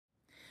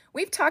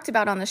We've talked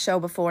about on the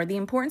show before the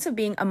importance of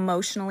being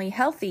emotionally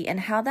healthy and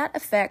how that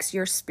affects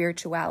your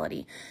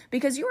spirituality,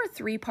 because you're a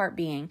three-part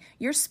being.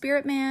 Your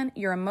spirit man,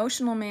 your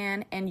emotional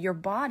man, and your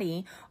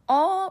body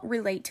all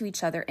relate to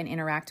each other and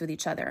interact with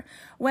each other.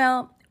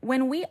 Well,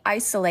 when we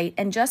isolate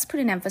and just put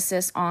an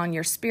emphasis on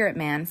your spirit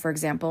man, for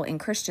example, in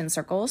Christian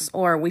circles,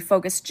 or we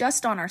focus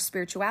just on our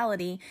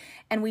spirituality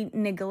and we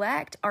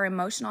neglect our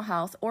emotional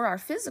health or our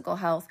physical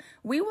health,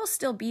 we will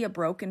still be a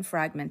broken,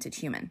 fragmented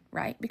human,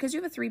 right? Because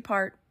you have a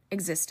three-part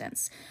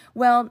existence.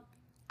 Well,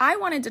 I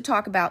wanted to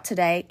talk about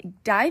today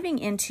diving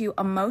into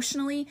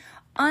emotionally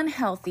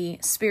unhealthy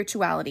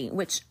spirituality,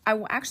 which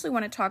I actually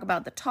want to talk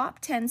about the top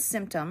 10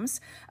 symptoms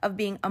of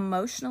being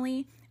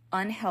emotionally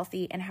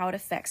unhealthy and how it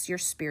affects your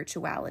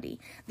spirituality.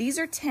 These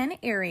are 10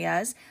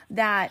 areas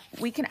that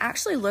we can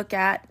actually look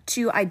at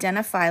to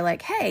identify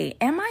like, hey,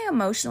 am I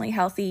emotionally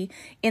healthy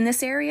in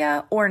this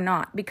area or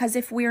not? Because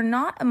if we're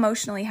not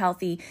emotionally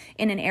healthy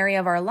in an area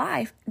of our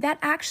life, that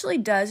actually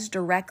does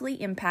directly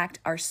impact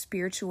our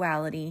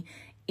spirituality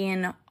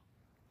in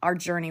our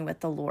journey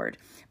with the Lord.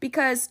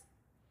 Because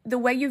the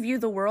way you view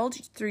the world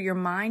through your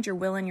mind, your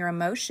will, and your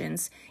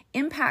emotions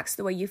impacts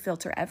the way you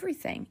filter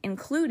everything,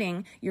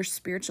 including your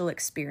spiritual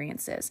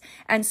experiences.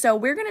 And so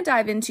we're going to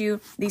dive into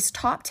these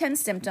top 10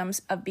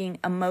 symptoms of being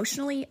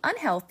emotionally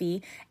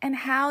unhealthy and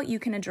how you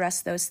can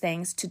address those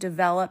things to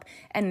develop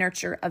and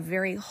nurture a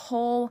very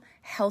whole,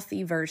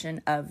 healthy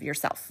version of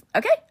yourself.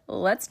 Okay,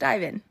 let's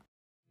dive in.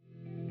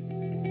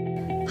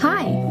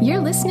 Hi,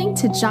 you're listening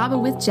to Java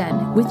with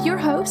Jen with your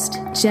host,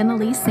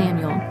 Jenilee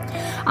Samuel.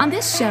 On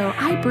this show,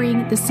 I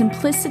bring the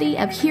simplicity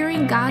of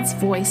hearing God's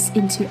voice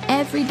into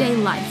everyday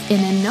life in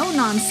a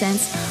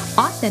no-nonsense,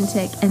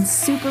 authentic, and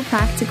super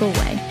practical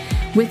way.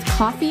 With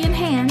coffee in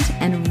hand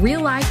and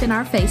real life in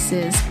our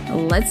faces,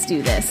 let's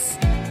do this.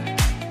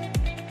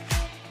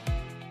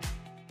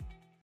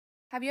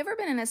 Have you ever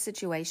been in a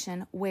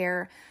situation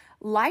where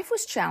life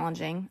was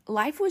challenging,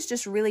 life was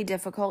just really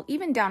difficult,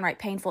 even downright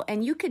painful,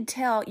 and you could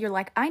tell you're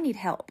like, I need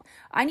help.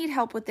 I need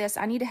help with this.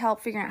 I need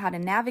help figuring out how to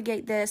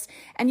navigate this.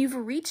 And you've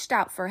reached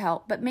out for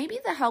help, but maybe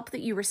the help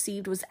that you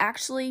received was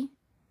actually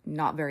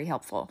not very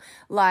helpful.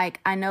 Like,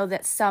 I know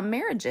that some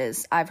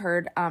marriages I've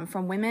heard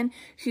from women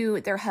who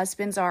their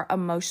husbands are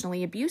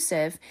emotionally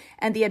abusive,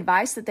 and the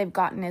advice that they've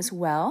gotten is,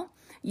 well,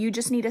 you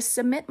just need to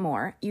submit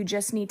more. You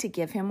just need to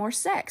give him more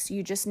sex.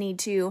 You just need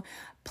to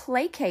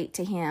placate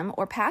to him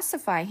or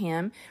pacify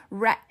him.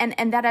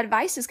 And that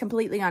advice is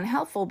completely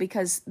unhelpful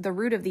because the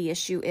root of the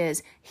issue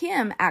is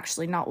him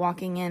actually not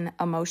walking in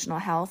emotional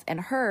health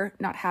and her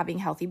not having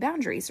healthy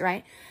boundaries,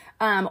 right?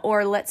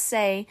 Or let's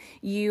say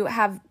you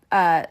have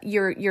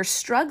you're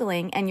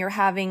struggling and you're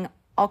having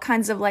all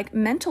kinds of like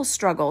mental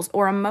struggles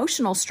or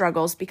emotional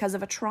struggles because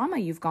of a trauma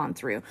you've gone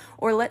through.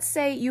 Or let's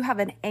say you have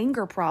an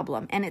anger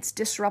problem and it's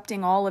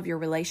disrupting all of your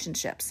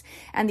relationships.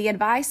 And the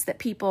advice that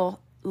people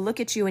look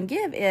at you and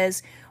give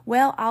is,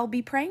 well, I'll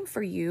be praying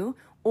for you,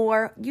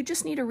 or you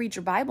just need to read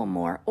your Bible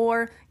more,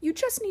 or you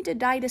just need to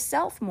die to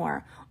self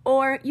more,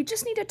 or you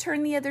just need to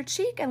turn the other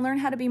cheek and learn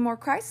how to be more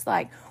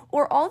Christ-like,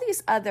 or all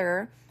these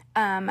other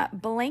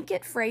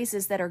blanket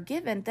phrases that are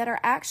given that are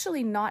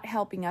actually not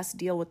helping us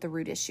deal with the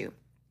root issue.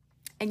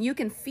 And you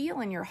can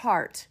feel in your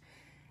heart,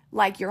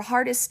 like your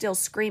heart is still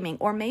screaming,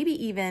 or maybe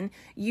even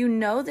you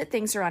know that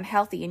things are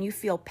unhealthy and you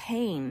feel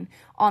pain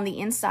on the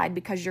inside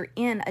because you're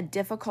in a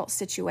difficult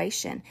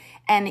situation.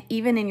 And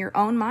even in your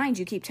own mind,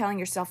 you keep telling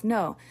yourself,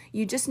 no,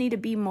 you just need to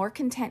be more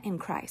content in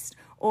Christ,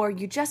 or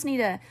you just need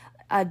to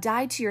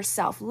die to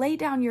yourself, lay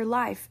down your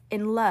life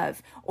in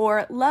love,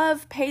 or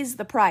love pays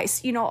the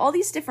price. You know, all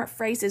these different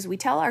phrases we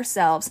tell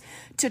ourselves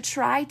to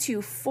try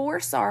to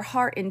force our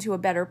heart into a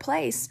better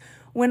place,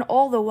 when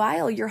all the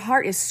while your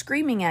heart is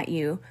screaming at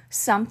you,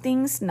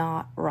 something's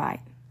not right.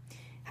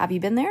 Have you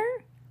been there?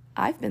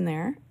 I've been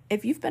there.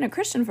 If you've been a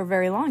Christian for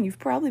very long, you've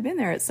probably been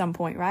there at some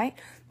point, right?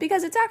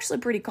 Because it's actually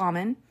pretty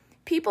common.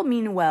 People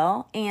mean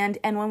well, and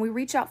when we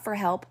reach out for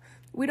help,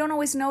 we don't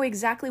always know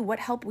exactly what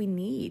help we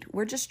need.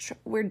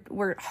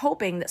 We're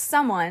hoping that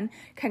someone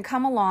can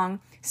come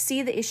along,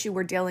 see the issue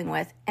we're dealing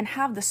with, and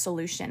have the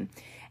solution.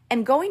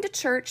 And going to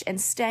church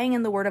and staying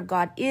in the Word of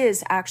God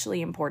is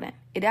actually important.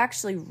 It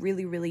actually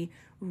really, really,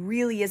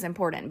 really is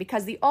important,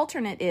 because the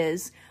alternate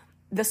is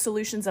the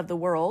solutions of the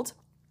world,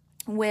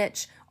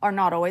 which are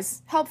not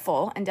always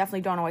helpful and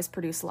definitely don't always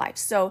produce life.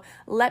 So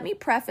let me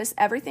preface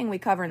everything we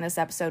cover in this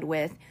episode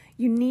with,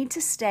 you need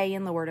to stay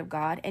in the Word of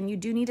God, and you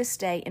do need to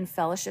stay in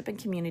fellowship and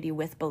community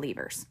with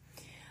believers.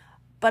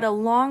 But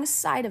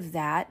alongside of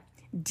that,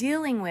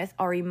 dealing with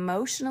our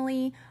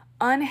emotionally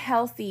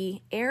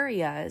unhealthy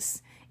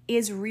areas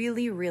is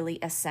really, really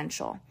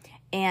essential.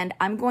 And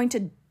I'm going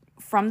to,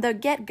 from the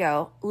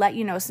get-go, let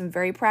you know some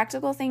very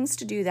practical things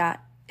to do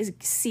that is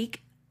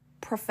seek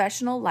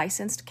professional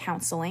licensed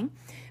counseling.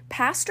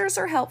 Pastors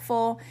are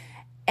helpful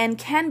and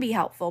can be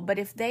helpful, but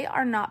if they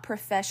are not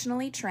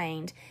professionally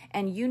trained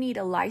and you need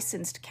a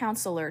licensed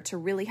counselor to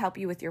really help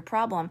you with your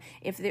problem,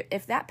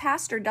 if that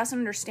pastor doesn't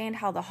understand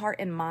how the heart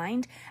and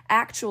mind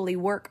actually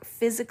work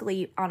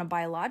physically on a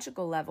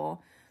biological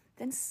level,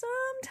 then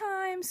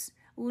sometimes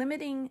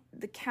limiting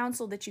the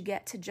counsel that you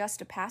get to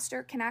just a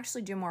pastor can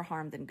actually do more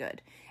harm than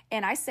good.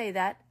 And I say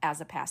that as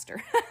a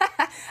pastor.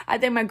 I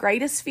think my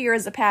greatest fear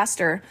as a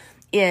pastor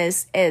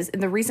is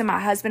and the reason my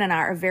husband and I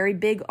are very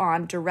big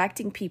on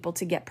directing people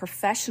to get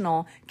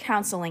professional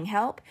counseling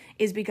help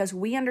is because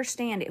we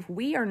understand if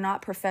we are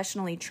not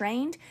professionally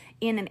trained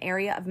in an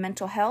area of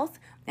mental health,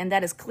 and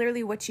that is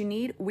clearly what you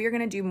need, we're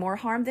going to do more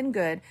harm than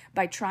good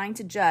by trying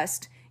to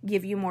just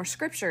give you more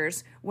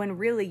scriptures when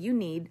really you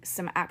need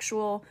some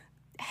actual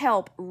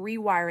help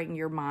rewiring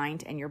your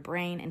mind and your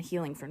brain and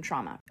healing from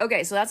trauma.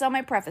 Okay, so that's all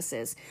my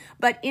prefaces.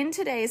 But in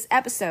today's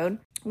episode,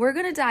 we're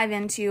going to dive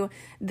into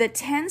the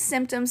 10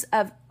 symptoms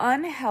of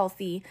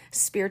unhealthy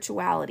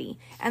spirituality.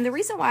 And the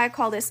reason why I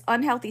call this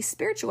unhealthy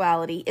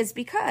spirituality is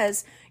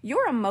because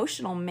your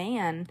emotional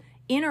man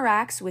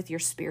interacts with your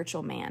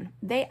spiritual man.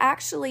 They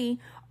actually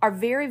are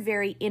very,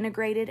 very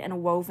integrated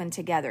and woven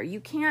together.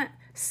 You can't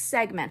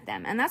segment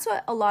them. And that's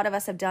what a lot of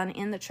us have done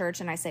in the church.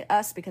 And I say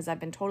us because I've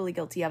been totally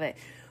guilty of it,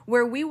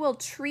 where we will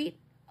treat,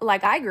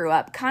 like I grew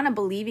up, kind of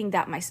believing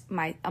that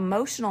my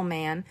emotional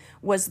man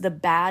was the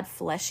bad,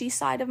 fleshy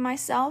side of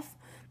myself,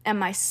 and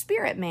my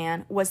spirit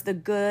man was the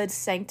good,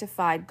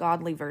 sanctified,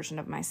 godly version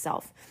of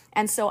myself.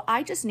 And so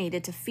I just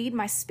needed to feed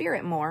my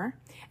spirit more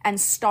and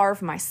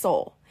starve my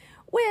soul,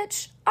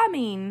 which, I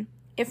mean,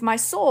 if my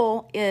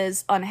soul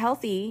is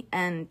unhealthy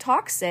and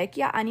toxic,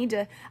 yeah, I need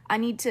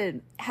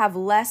to have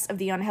less of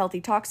the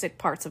unhealthy, toxic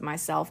parts of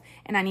myself,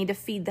 and I need to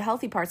feed the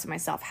healthy parts of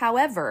myself.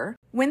 However,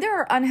 when there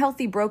are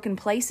unhealthy, broken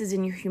places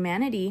in your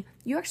humanity,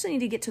 you actually need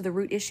to get to the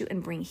root issue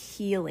and bring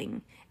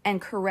healing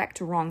and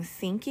correct wrong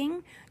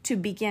thinking to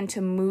begin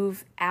to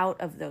move out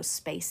of those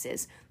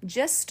spaces.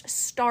 Just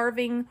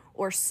starving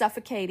or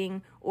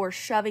suffocating or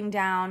shoving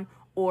down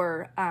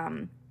or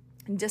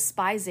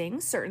despising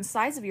certain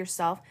sides of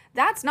yourself,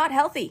 that's not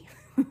healthy.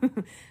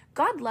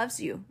 God loves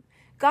you.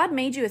 God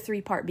made you a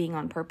 3-part being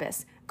on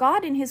purpose.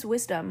 God, in his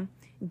wisdom,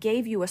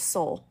 gave you a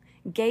soul,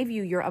 gave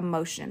you your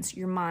emotions,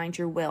 your mind,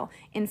 your will.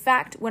 In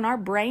fact, when our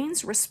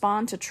brains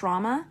respond to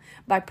trauma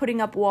by putting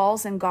up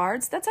walls and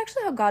guards, that's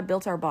actually how God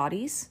built our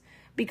bodies,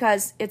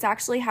 because it's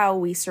actually how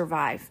we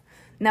survive.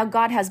 Now,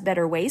 God has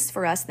better ways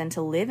for us than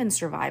to live in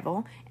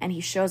survival, and he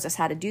shows us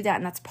how to do that.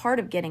 And that's part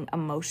of getting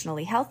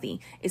emotionally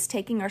healthy, is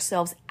taking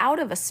ourselves out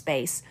of a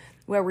space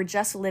where we're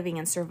just living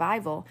in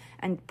survival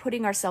and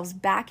putting ourselves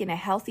back in a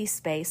healthy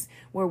space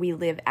where we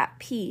live at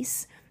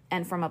peace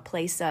and from a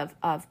place of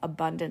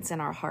abundance in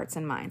our hearts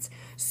and minds.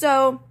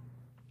 So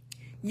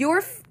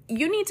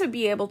we need to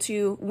be able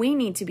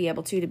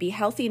to be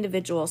healthy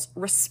individuals,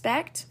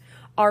 respect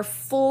our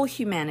full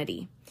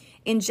humanity.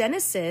 In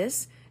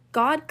Genesis,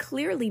 God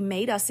clearly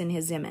made us in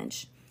his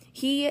image.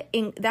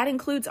 That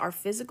includes our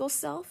physical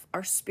self,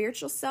 our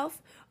spiritual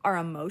self, our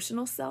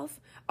emotional self,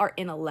 our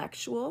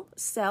intellectual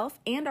self,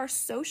 and our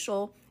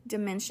social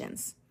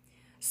dimensions.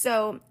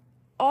 So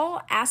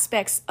all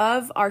aspects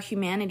of our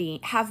humanity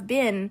have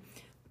been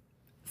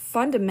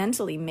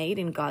fundamentally made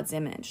in God's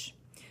image.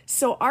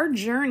 So our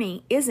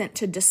journey isn't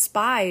to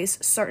despise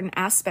certain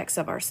aspects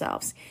of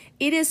ourselves.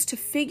 It is to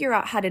figure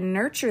out how to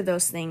nurture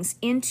those things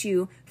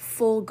into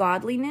full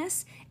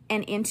godliness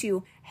and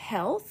into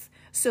health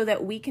so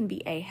that we can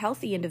be a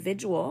healthy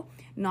individual,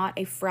 not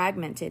a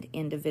fragmented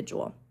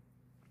individual.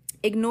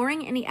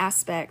 Ignoring any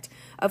aspect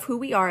of who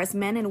we are as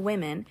men and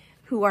women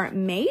who are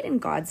made in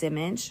God's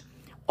image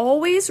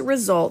always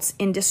results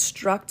in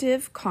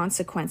destructive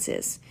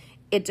consequences.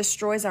 It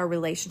destroys our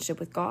relationship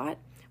with God,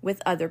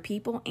 with other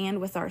people, and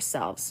with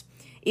ourselves.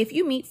 If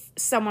you meet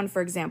someone,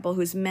 for example,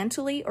 who's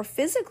mentally or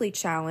physically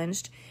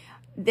challenged,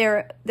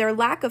 their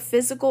lack of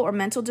physical or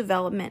mental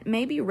development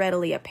may be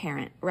readily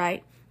apparent,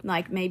 right?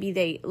 Like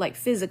maybe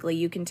physically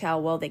you can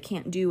tell, well, they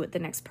can't do what the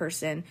next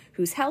person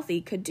who's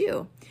healthy could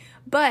do.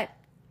 But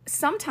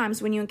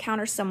sometimes when you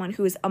encounter someone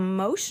who is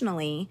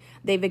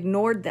they've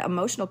ignored the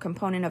emotional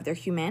component of their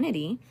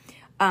humanity,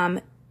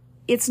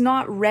 it's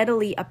not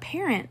readily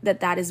apparent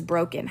that is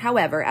broken.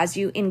 However, as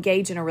you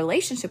engage in a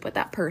relationship with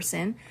that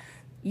person,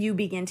 you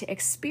begin to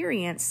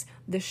experience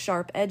the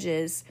sharp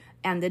edges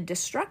and the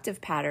destructive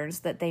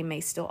patterns that they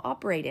may still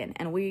operate in.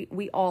 And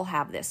we all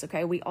have this,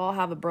 okay? We all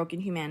have a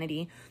broken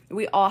humanity.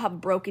 We all have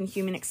broken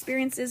human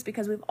experiences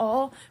because we've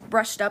all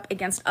brushed up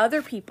against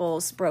other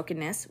people's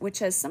brokenness, which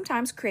has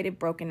sometimes created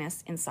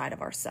brokenness inside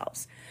of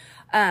ourselves.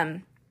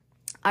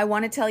 I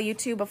want to tell you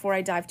too, before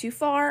I dive too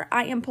far,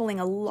 I am pulling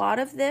a lot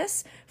of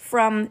this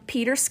from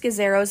Peter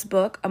Scazzero's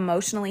book,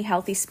 Emotionally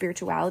Healthy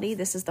Spirituality.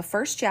 This is the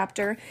first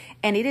chapter,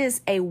 and it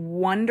is a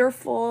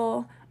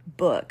wonderful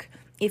book.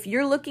 If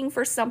you're looking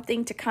for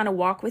something to kind of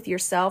walk with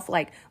yourself,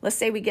 like let's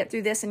say we get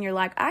through this and you're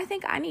like, I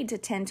think I need to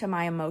tend to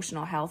my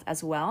emotional health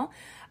as well.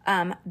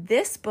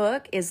 This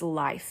book is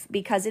life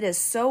because it is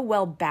so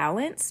well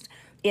balanced.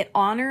 It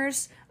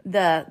honors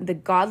the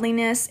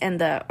godliness and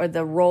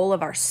the role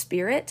of our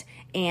spirit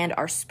and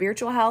our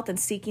spiritual health and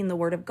seeking the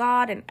word of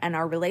God and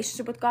our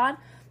relationship with God,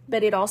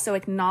 but it also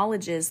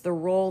acknowledges the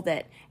role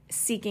that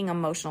seeking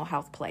emotional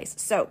health plays.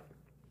 So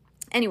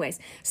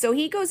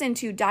he goes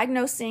into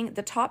diagnosing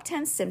the top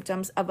 10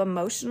 symptoms of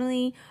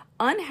emotionally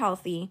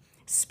unhealthy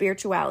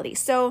spirituality.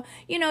 So,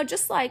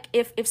 just like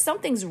if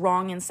something's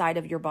wrong inside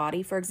of your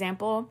body, for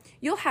example,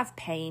 you'll have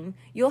pain,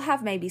 you'll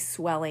have maybe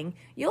swelling,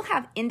 you'll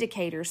have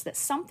indicators that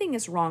something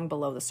is wrong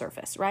below the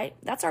surface, right?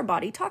 That's our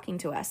body talking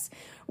to us.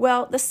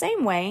 Well, the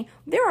same way,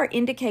 there are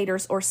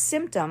indicators or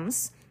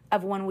symptoms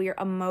of when we are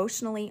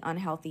emotionally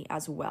unhealthy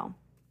as well.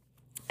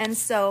 And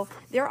so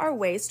there are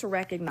ways to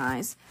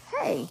recognize,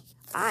 hey,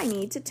 I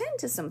need to tend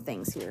to some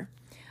things here.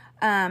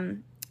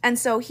 And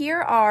so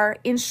here are,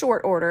 in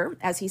short order,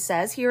 as he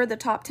says, here are the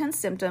top 10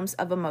 symptoms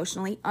of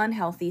emotionally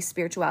unhealthy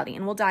spirituality.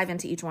 And we'll dive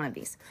into each one of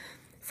these.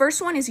 First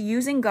one is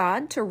using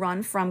God to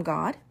run from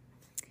God.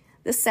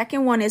 The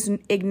second one is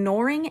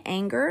ignoring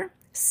anger,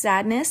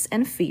 sadness,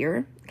 and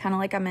fear, kind of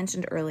like I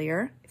mentioned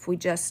earlier. If we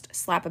just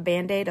slap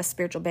a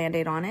spiritual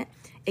Band-Aid on it,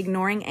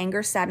 ignoring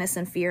anger, sadness,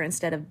 and fear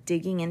instead of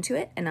digging into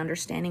it and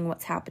understanding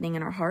what's happening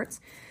in our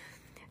hearts.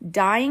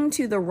 Dying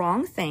to the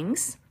wrong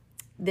things.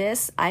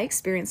 This I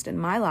experienced in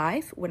my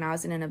life when I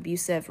was in an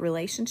abusive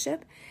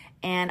relationship,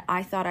 and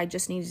I thought I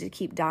just needed to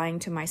keep dying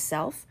to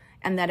myself,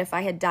 and that if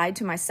I had died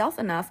to myself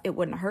enough, it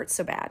wouldn't hurt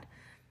so bad.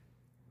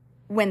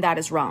 When that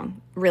is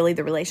wrong. Really,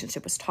 the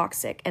relationship was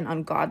toxic and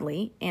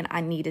ungodly, and I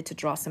needed to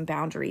draw some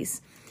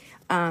boundaries.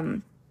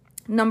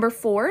 Number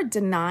 4,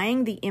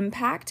 denying the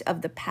impact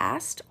of the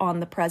past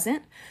on the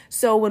present.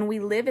 So when we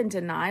live in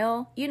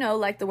denial,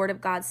 like the Word of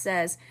God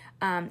says,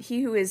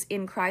 he who is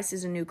in Christ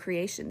is a new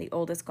creation. The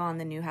old is gone,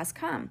 the new has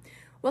come.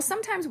 Well,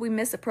 sometimes we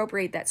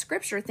misappropriate that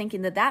scripture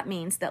thinking that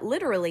means that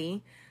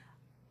literally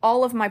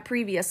all of my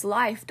previous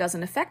life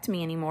doesn't affect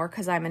me anymore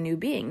because I'm a new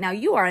being. Now,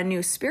 you are a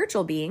new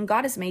spiritual being.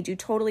 God has made you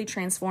totally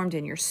transformed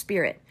in your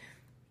spirit.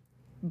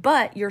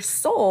 But your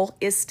soul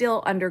is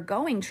still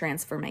undergoing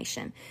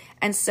transformation.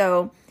 And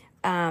so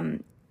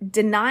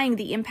denying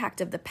the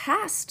impact of the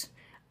past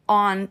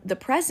on the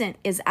present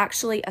is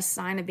actually a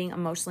sign of being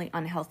emotionally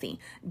unhealthy.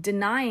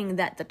 Denying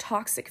that the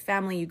toxic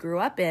family you grew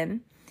up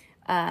in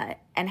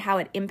and how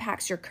it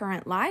impacts your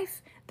current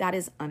life, that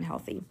is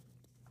unhealthy.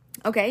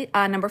 Okay,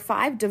 number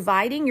 5,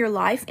 dividing your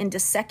life into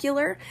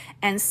secular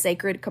and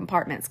sacred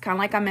compartments. Kind of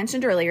like I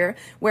mentioned earlier,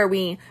 where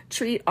we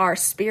treat our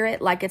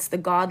spirit like it's the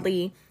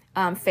godly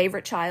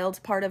favorite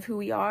child part of who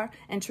we are,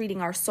 and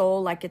treating our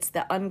soul like it's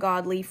the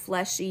ungodly,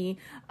 fleshy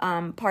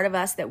part of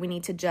us that we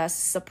need to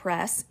just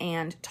suppress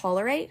and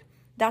tolerate.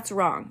 That's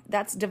wrong.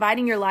 That's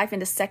dividing your life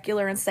into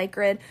secular and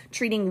sacred,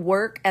 treating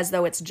work as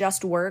though it's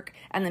just work,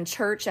 and then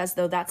church as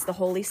though that's the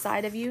holy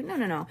side of you.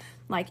 No.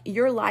 Like,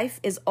 your life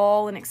is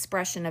all an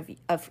expression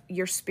of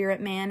your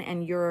spirit man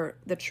and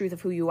the truth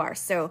of who you are.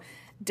 So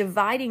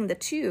dividing the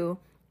two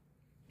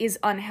is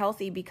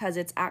unhealthy because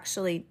it's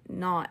actually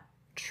not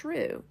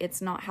true.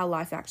 It's not how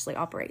life actually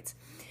operates.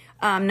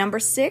 Number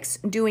 6,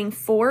 doing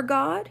for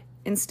God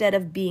instead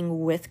of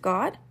being with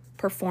God,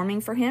 performing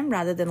for him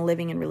rather than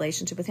living in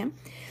relationship with him.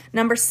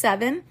 Number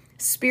 7,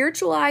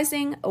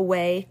 spiritualizing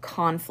away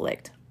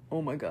conflict.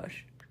 Oh my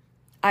gosh.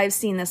 I've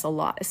seen this a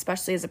lot,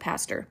 especially as a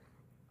pastor.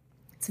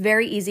 It's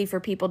very easy for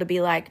people to be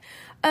like,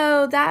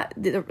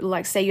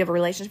 like say you have a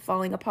relationship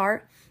falling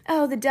apart.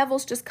 Oh, the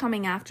devil's just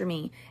coming after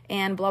me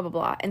and blah, blah,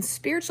 blah. And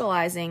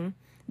spiritualizing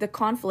the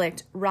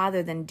conflict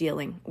rather than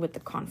dealing with the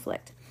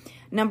conflict.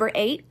 Number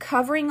 8,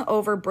 covering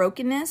over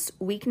brokenness,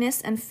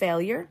 weakness, and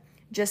failure.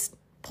 Just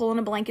pulling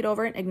a blanket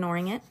over it,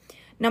 ignoring it.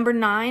 Number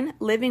 9,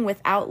 living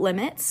without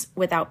limits,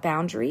 without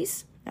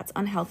boundaries. That's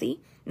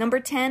unhealthy. Number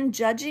 10,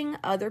 judging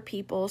other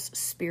people's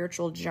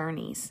spiritual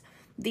journeys.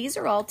 These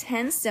are all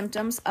 10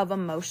 symptoms of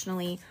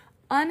emotionally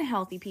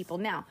unhealthy people.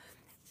 Now,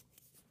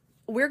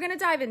 we're going to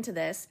dive into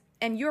this,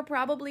 and you're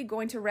probably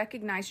going to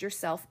recognize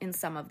yourself in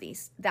some of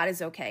these. That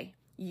is okay.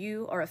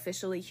 You are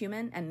officially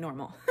human and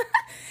normal.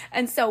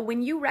 And so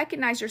when you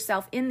recognize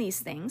yourself in these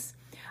things,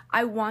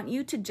 I want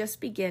you to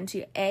just begin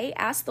to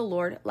ask the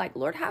Lord, like,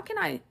 Lord, how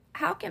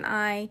can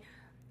I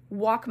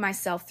walk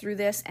myself through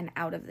this and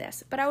out of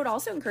this? But I would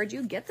also encourage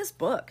you, get this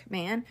book,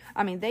 man.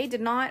 I mean,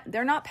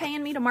 they're not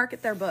paying me to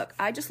market their book.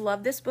 I just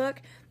love this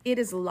book. It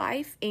is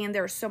life, and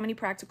there are so many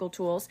practical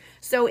tools.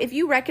 So if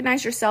you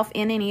recognize yourself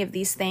in any of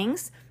these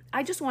things,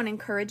 I just want to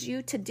encourage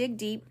you to dig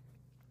deep,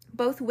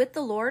 both with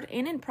the Lord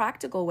and in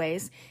practical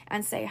ways,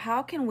 and say,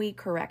 how can we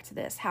correct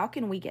this? How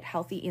can we get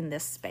healthy in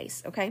this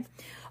space? Okay.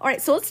 All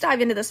right. So let's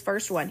dive into this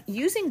first one.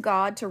 Using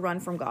God to run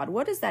from God.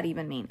 What does that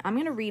even mean? I'm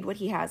going to read what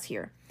he has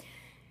here.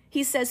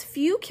 He says,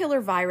 few killer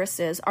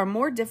viruses are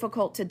more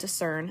difficult to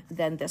discern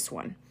than this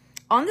one.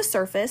 On the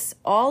surface,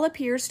 all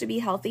appears to be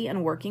healthy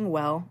and working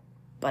well,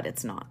 but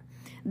it's not.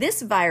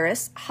 This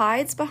virus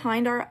hides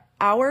behind our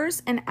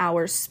hours and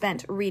hours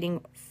spent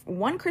reading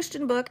one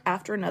Christian book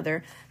after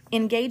another,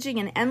 engaging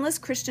in endless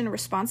Christian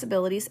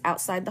responsibilities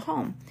outside the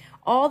home,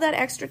 all that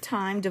extra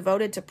time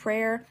devoted to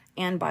prayer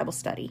and Bible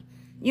study.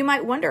 You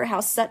might wonder how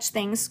such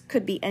things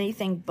could be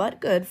anything but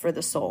good for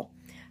the soul.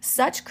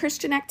 Such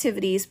Christian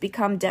activities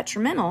become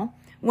detrimental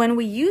when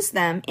we use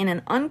them in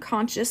an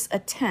unconscious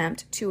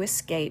attempt to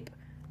escape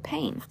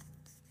pain.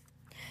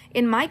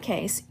 In my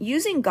case,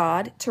 using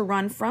God to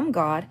run from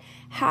God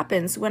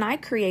happens when I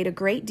create a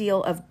great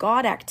deal of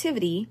God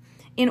activity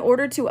in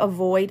order to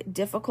avoid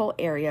difficult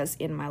areas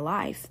in my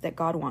life that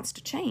God wants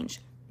to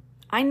change.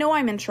 I know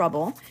I'm in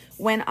trouble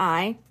when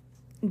I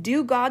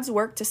do God's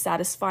work to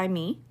satisfy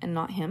me and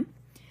not him.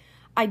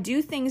 I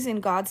do things in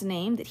God's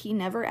name that he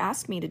never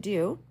asked me to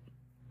do.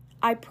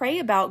 I pray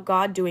about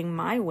God doing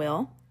my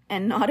will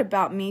and not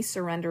about me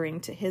surrendering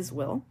to his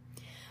will.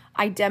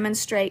 I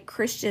demonstrate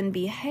Christian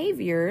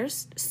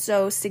behaviors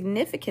so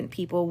significant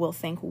people will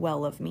think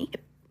well of me.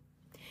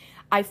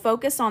 I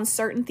focus on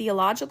certain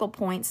theological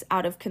points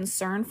out of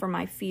concern for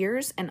my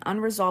fears and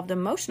unresolved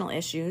emotional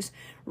issues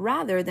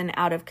rather than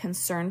out of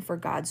concern for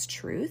God's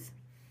truth.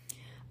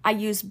 I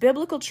use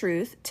biblical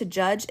truth to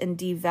judge and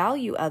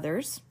devalue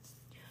others.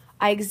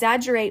 I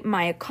exaggerate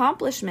my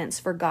accomplishments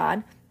for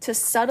God to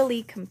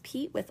subtly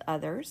compete with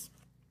others.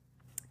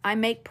 I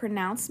make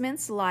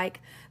pronouncements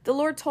like, the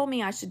Lord told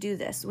me I should do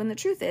this, when the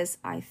truth is,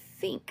 I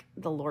think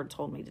the Lord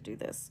told me to do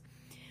this.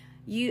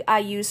 I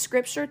use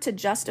scripture to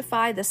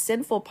justify the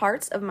sinful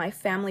parts of my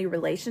family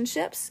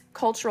relationships,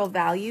 cultural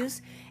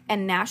values,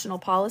 and national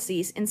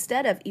policies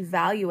instead of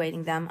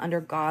evaluating them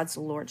under God's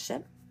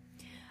lordship.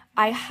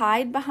 I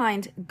hide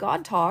behind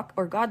God talk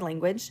or God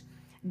language,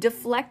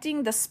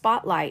 deflecting the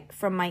spotlight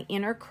from my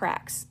inner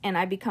cracks, and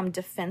I become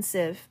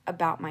defensive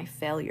about my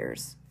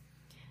failures.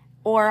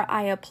 Or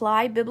I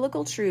apply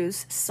biblical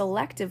truths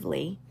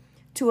selectively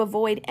to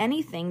avoid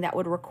anything that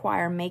would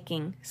require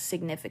making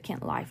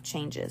significant life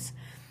changes.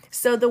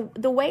 So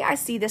the way I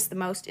see this the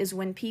most is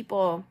when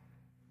people,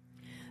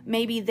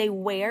 maybe they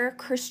wear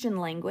Christian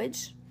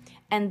language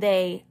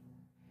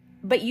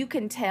but you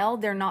can tell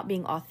they're not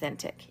being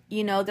authentic.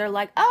 You know, they're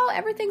like, oh,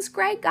 everything's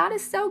great. God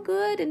is so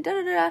good and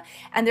da-da-da.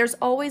 And there's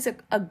always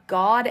a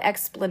God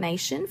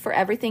explanation for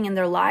everything in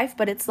their life.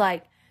 But it's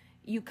like,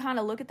 you kind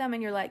of look at them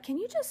and you're like, can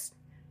you just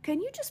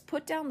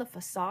put down the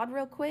facade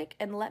real quick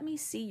and let me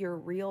see your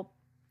real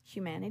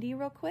humanity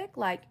real quick?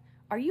 Like,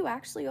 are you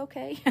actually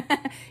okay?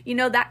 You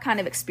know, that kind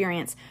of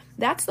experience.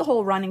 That's the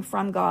whole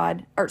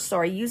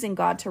using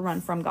God to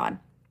run from God.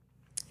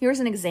 Here's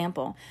an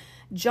example.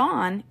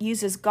 John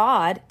uses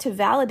God to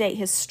validate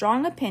his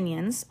strong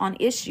opinions on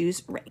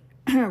issues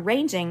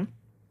ranging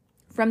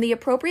from the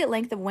appropriate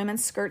length of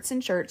women's skirts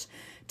in church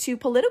to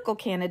political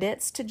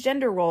candidates to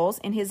gender roles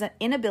and his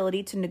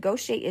inability to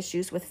negotiate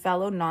issues with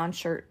fellow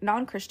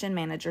non-Christian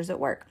managers at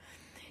work.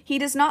 He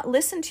does not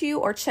listen to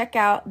or check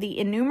out the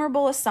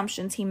innumerable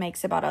assumptions he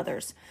makes about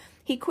others.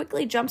 He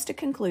quickly jumps to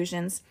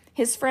conclusions.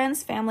 His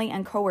friends, family,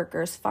 and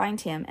coworkers find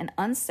him an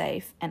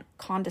unsafe and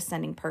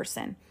condescending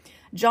person.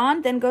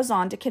 John then goes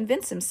on to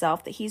convince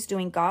himself that he's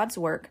doing God's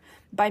work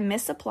by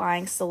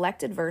misapplying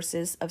selected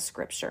verses of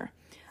Scripture.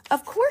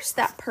 Of course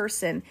that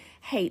person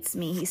hates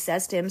me, he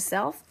says to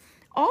himself.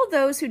 All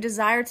those who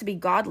desire to be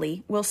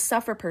godly will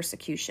suffer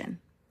persecution.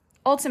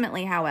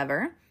 Ultimately,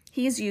 however,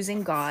 he is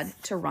using God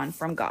to run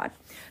from God.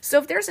 So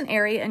if there's an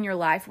area in your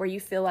life where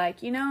you feel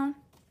like,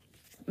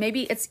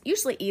 maybe it's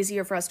usually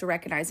easier for us to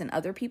recognize in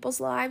other people's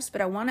lives, but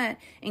I want to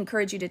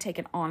encourage you to take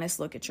an honest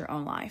look at your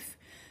own life.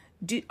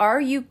 Are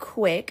you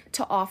quick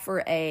to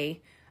offer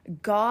a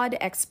God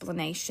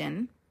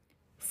explanation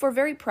for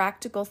very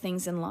practical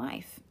things in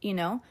life?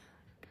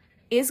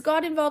 Is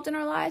God involved in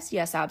our lives?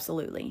 Yes,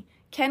 absolutely.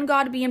 Can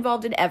God be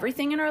involved in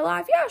everything in our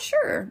life? Yeah,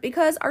 sure.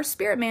 Because our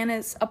spirit man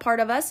is a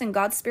part of us and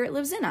God's spirit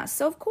lives in us.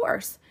 So of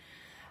course.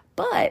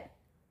 But,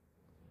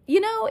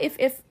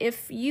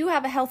 if you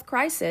have a health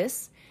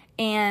crisis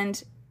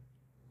and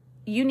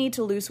you need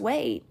to lose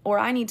weight, or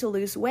I need to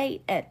lose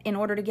weight in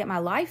order to get my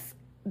life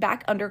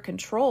back under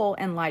control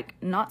and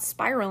not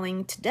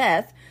spiraling to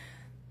death,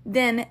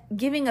 then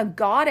giving a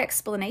God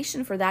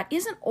explanation for that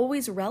isn't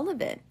always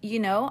relevant.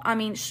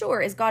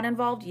 Sure, is God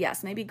involved?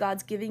 Yes, maybe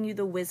God's giving you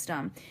the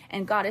wisdom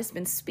and God has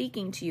been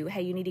speaking to you,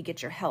 hey, you need to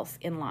get your health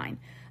in line.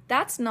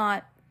 That's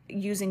not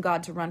using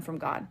God to run from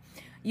God.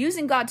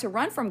 Using God to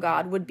run from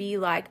God would be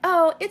like,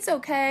 oh, it's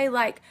okay.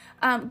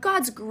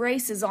 God's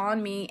grace is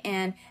on me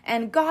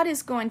and God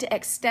is going to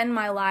extend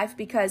my life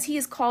because he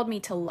has called me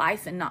to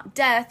life and not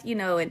death,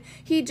 and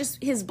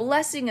his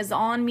blessing is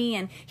on me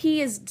and he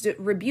is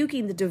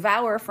rebuking the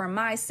devourer for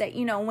my sake.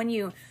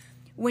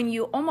 When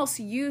you almost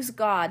use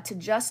God to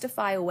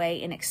justify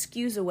away and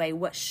excuse away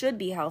what should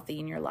be healthy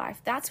in your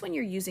life, that's when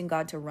you're using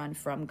God to run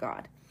from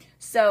God.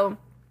 So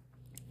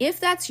if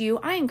that's you,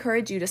 I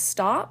encourage you to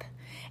stop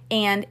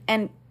and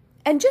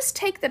just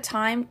take the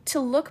time to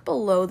look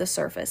below the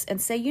surface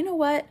and say, you know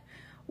what?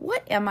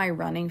 What am I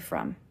running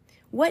from?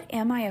 What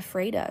am I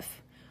afraid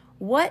of?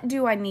 What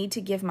do I need to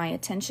give my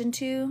attention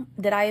to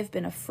that I have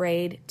been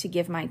afraid to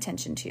give my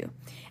attention to?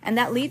 And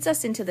that leads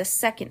us into the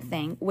second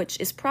thing, which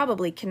is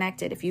probably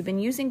connected. If you've been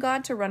using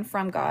God to run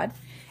from God,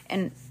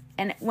 and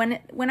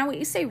when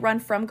we say run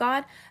from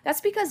God,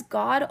 that's because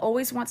God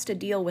always wants to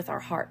deal with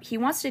our heart. He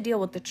wants to deal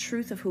with the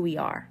truth of who we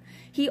are.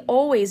 He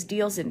always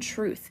deals in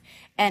truth,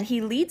 and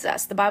he leads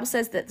us. The Bible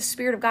says that the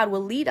Spirit of God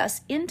will lead us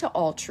into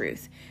all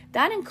truth.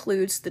 That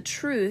includes the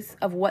truth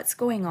of what's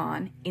going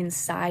on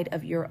inside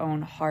of your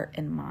own heart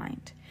and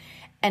mind.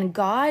 And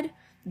God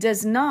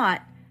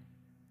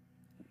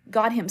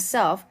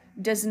himself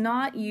does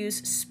not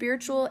use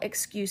spiritual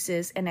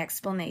excuses and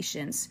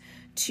explanations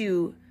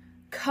to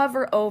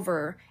cover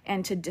over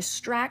and to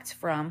distract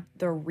from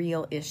the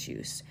real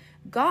issues.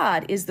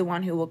 God is the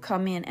one who will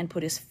come in and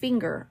put his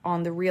finger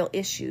on the real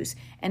issues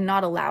and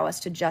not allow us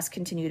to just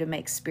continue to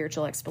make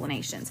spiritual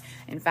explanations.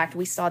 In fact,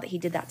 we saw that he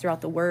did that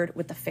throughout the word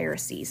with the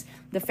Pharisees.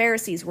 The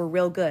Pharisees were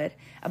real good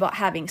about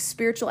having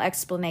spiritual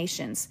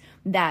explanations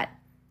that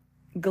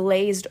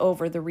glazed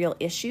over the real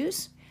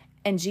issues,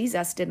 and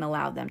Jesus didn't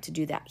allow them to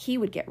do that. He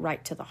would get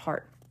right to the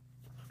heart.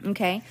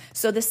 Okay,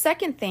 so the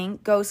second thing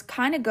goes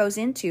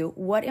into,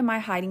 what am I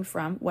hiding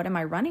from? What am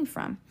I running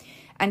from?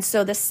 And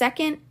so the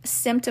second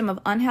symptom of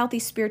unhealthy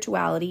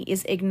spirituality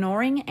is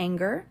ignoring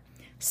anger,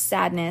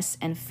 sadness,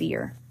 and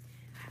fear.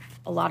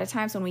 A lot of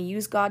times when we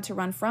use God to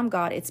run from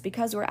God, it's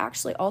because we're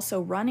actually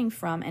also running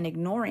from and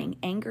ignoring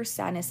anger,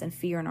 sadness, and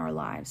fear in our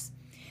lives.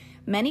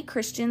 Many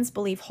Christians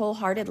believe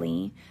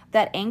wholeheartedly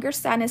that anger,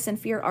 sadness, and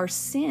fear are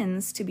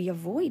sins to be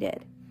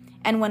avoided.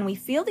 And when we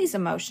feel these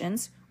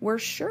emotions, we're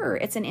sure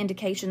it's an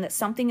indication that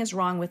something is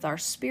wrong with our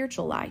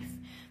spiritual life.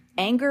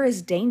 Anger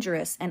is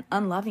dangerous and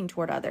unloving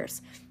toward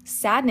others.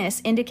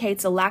 Sadness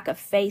indicates a lack of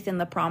faith in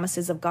the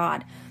promises of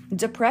God.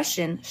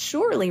 Depression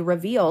surely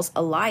reveals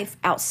a life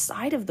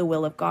outside of the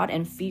will of God.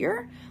 And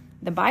fear,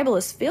 the Bible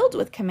is filled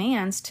with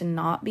commands to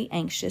not be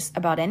anxious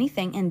about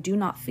anything and do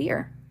not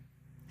fear.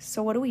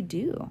 So what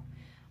do?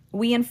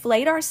 We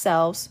inflate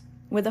ourselves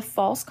with a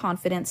false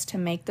confidence to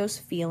make those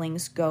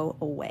feelings go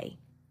away.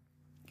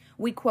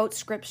 We quote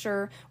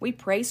scripture, we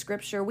pray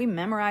scripture, we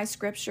memorize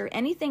scripture,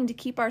 anything to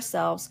keep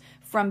ourselves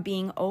from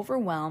being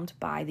overwhelmed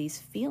by these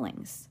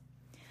feelings.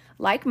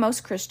 Like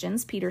most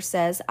Christians, Peter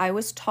says, I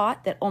was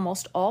taught that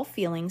almost all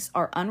feelings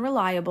are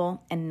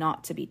unreliable and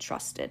not to be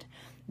trusted.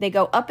 They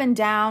go up and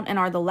down and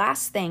are the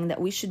last thing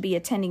that we should be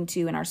attending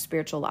to in our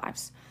spiritual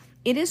lives.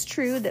 It is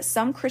true that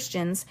some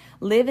Christians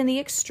live in the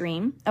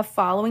extreme of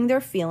following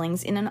their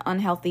feelings in an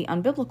unhealthy,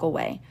 unbiblical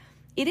way.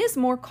 It is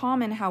more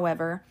common,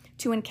 however,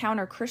 to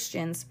encounter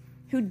Christians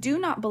who do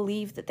not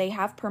believe that they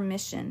have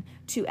permission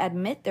to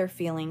admit their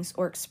feelings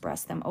or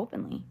express them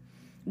openly.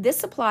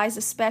 This applies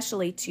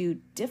especially to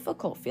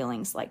difficult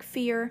feelings like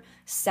fear,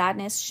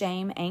 sadness,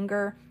 shame,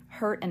 anger,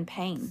 hurt, and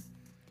pain.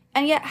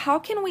 And yet, how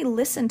can we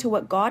listen to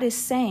what God is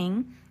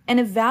saying and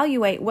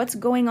evaluate what's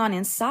going on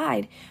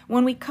inside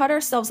when we cut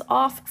ourselves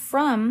off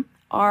from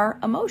our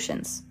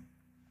emotions?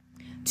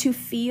 To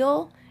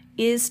feel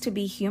is to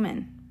be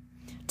human.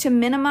 To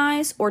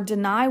minimize or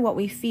deny what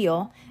we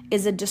feel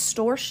is a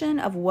distortion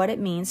of what it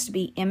means to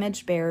be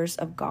image bearers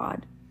of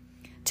God.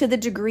 To the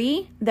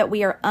degree that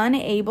we are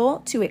unable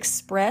to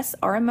express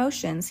our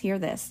emotions, hear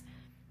this,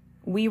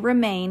 we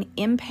remain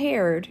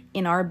impaired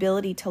in our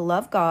ability to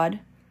love God,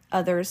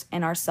 others,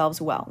 and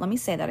ourselves well. Let me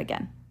say that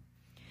again.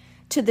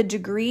 To the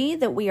degree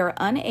that we are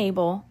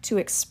unable to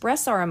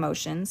express our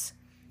emotions,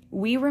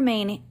 we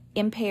remain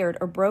impaired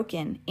or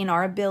broken in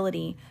our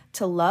ability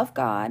to love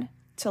God,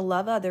 to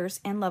love others,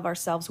 and love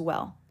ourselves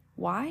well.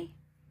 Why?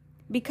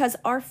 Because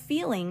our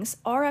feelings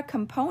are a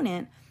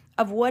component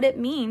of what it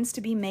means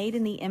to be made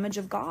in the image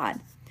of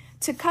God.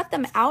 To cut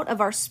them out of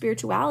our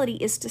spirituality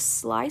is to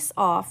slice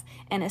off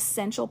an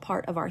essential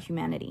part of our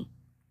humanity.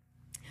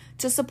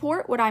 To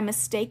support what I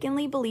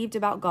mistakenly believed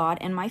about God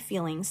and my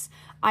feelings,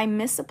 I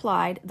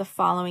misapplied the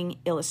following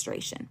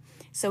illustration.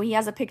 So he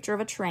has a picture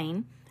of a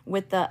train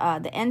with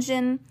the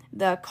engine,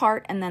 the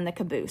cart, and then the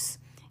caboose.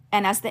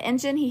 And as the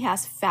engine, he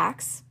has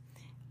facts.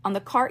 On the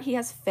cart, he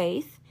has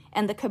faith,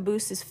 and the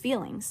caboose is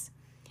feelings.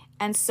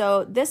 And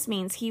so this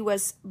means he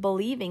was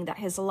believing that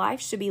his life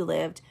should be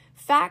lived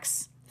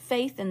facts,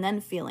 faith, and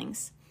then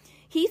feelings.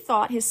 He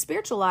thought his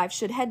spiritual life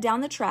should head down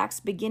the tracks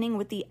beginning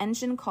with the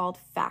engine called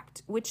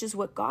fact, which is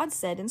what God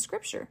said in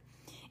Scripture.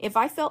 If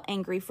I felt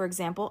angry, for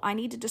example, I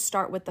needed to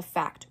start with the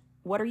fact.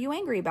 What are you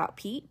angry about,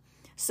 Pete?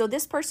 So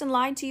this person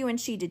lied to you and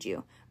cheated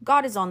you.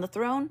 God is on the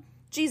throne.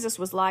 Jesus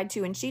was lied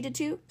to and cheated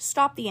to.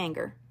 Stop the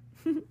anger.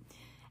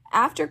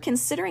 After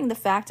considering the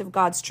fact of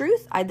God's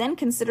truth, I then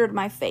considered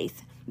my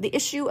faith, the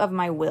issue of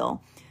my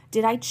will.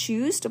 Did I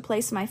choose to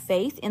place my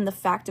faith in the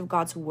fact of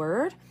God's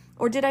word,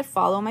 or did I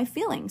follow my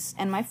feelings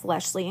and my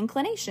fleshly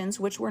inclinations,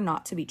 which were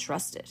not to be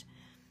trusted?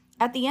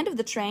 At the end of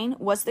the train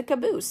was the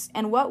caboose,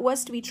 and what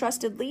was to be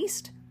trusted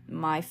least?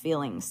 My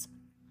feelings.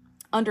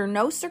 Under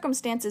no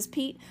circumstances,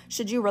 Pete,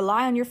 should you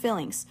rely on your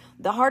feelings.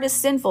 The heart is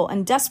sinful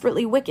and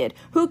desperately wicked.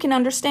 Who can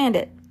understand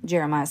it?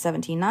 Jeremiah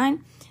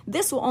 17:9.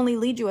 This will only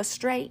lead you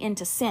astray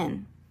into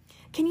sin.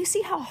 Can you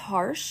see how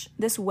harsh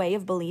this way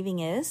of believing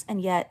is?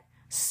 And yet,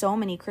 so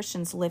many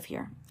Christians live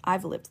here.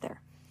 I've lived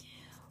there.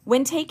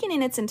 When taken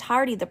in its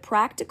entirety, the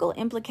practical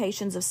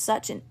implications of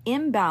such an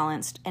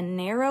imbalanced and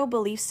narrow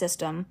belief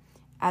system,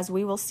 as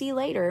we will see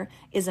later,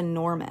 is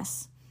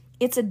enormous.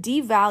 It's a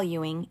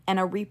devaluing and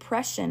a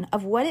repression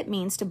of what it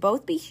means to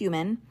both be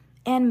human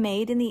and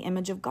made in the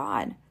image of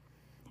God.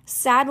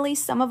 Sadly,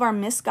 some of our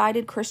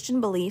misguided Christian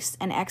beliefs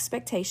and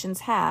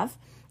expectations have,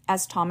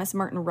 as Thomas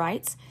Merton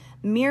writes,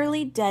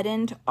 merely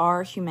deadened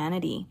our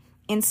humanity,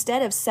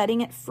 instead of setting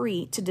it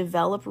free to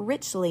develop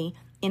richly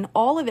in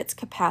all of its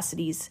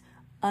capacities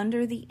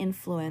under the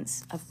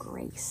influence of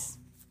grace.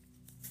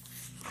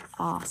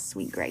 Ah,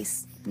 sweet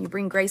grace. When you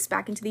bring grace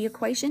back into the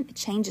equation, it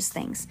changes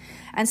things.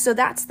 And so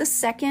that's the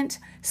second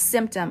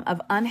symptom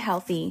of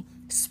unhealthy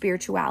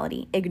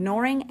spirituality,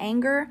 ignoring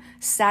anger,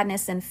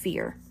 sadness, and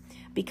fear.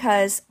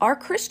 Because our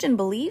Christian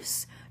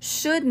beliefs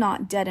should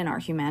not deaden our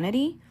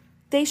humanity.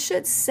 They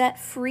should set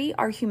free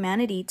our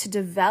humanity to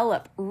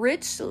develop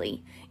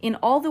richly in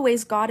all the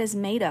ways God has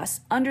made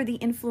us under the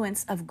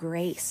influence of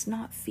grace,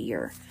 not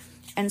fear.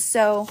 And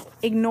so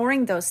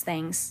ignoring those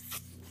things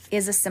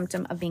is a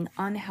symptom of being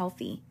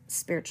unhealthy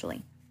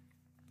spiritually.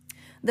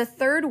 The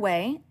third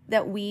way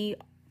that we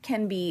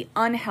can be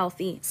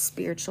unhealthy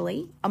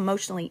spiritually,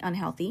 emotionally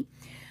unhealthy,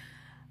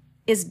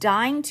 is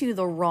dying to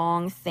the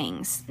wrong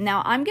things.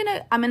 Now, I'm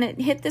gonna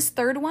hit this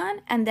third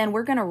one, and then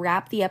we're gonna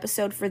wrap the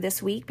episode for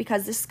this week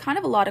because this is kind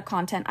of a lot of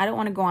content. I don't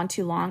want to go on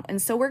too long,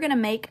 and so we're gonna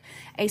make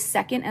a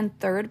second and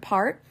third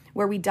part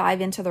where we dive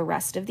into the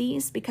rest of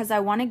these because I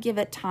want to give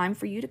it time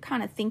for you to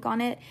kind of think on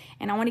it,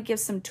 and I want to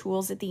give some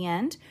tools at the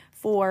end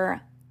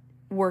for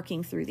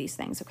working through these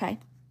things, okay?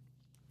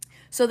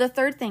 So the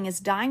third thing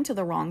is dying to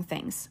the wrong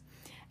things.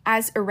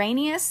 As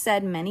Irenaeus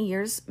said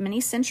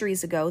many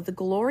centuries ago, the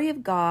glory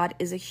of God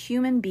is a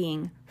human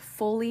being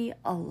fully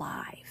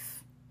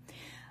alive.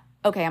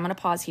 Okay, I'm going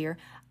to pause here.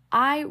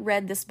 I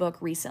read this book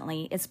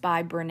recently. It's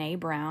by Brené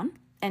Brown,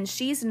 and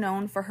she's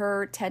known for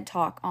her TED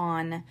Talk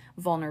on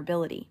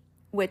vulnerability,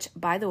 which,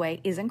 by the way,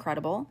 is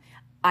incredible.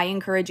 I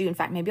encourage you, in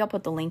fact, maybe I'll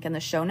put the link in the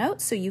show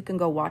notes so you can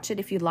go watch it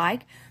if you'd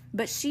like.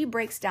 But she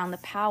breaks down the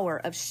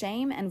power of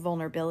shame and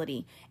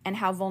vulnerability and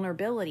how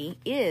vulnerability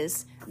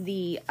is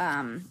the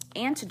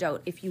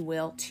antidote, if you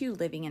will, to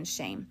living in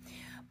shame.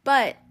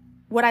 But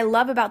what I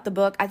love about the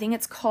book, I think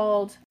it's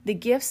called The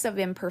Gifts of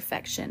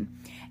Imperfection.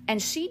 And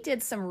she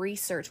did some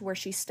research where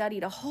she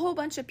studied a whole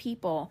bunch of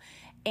people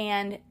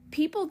and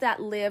people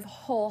that live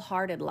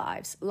wholehearted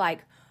lives,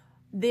 like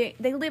they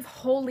live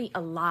wholly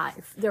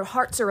alive. Their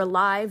hearts are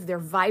alive. They're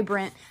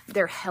vibrant.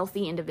 They're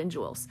healthy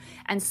individuals.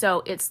 And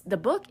so the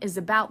book is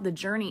about the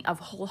journey of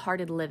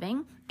wholehearted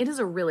living. It is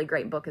a really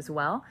great book as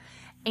well.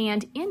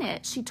 And in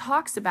it, she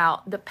talks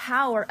about the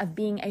power of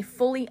being a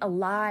fully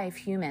alive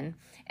human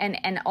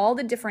and all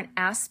the different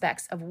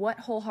aspects of what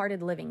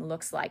wholehearted living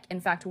looks like.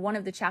 In fact, one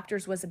of the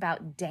chapters was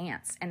about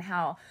dance and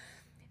how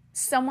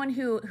someone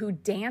who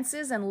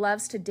dances and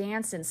loves to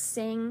dance and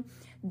sing,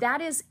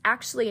 that is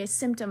actually a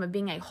symptom of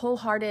being a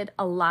wholehearted,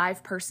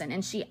 alive person.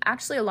 And she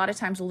actually a lot of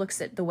times looks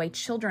at the way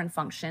children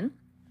function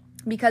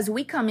because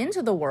we come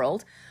into the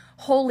world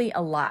wholly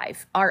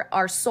alive.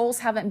 Our souls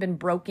haven't been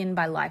broken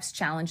by life's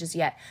challenges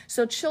yet.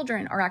 So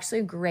children are actually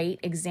a great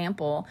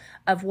example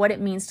of what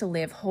it means to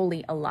live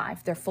wholly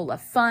alive. They're full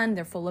of fun.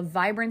 They're full of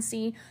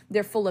vibrancy.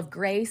 They're full of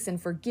grace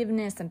and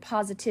forgiveness and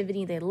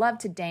positivity. They love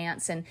to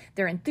dance and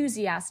they're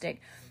enthusiastic.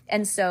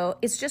 And so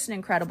it's just an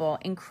incredible,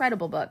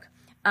 incredible book.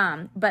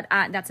 But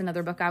that's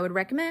another book I would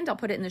recommend. I'll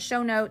put it in the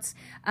show notes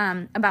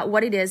about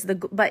what it is.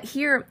 But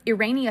here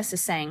Irenaeus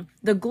is saying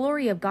the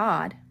glory of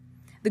God,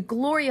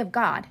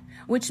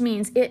 which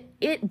means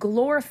it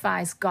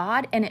glorifies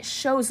God and it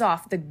shows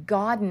off the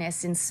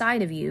godness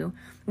inside of you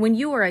when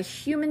you are a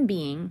human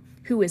being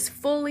who is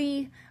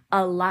fully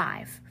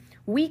alive.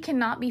 We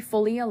cannot be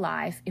fully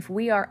alive if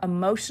we are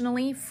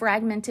emotionally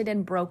fragmented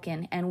and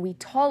broken and we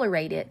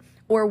tolerate it,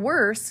 or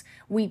worse,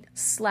 we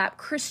slap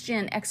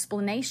Christian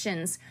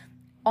explanations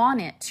on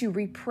it to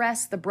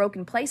repress the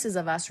broken places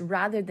of us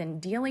rather than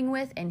dealing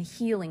with and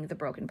healing the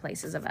broken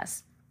places of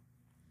us.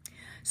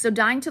 So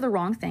dying to the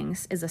wrong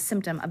things is a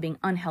symptom of being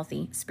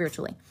unhealthy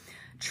spiritually.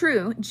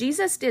 True,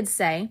 Jesus did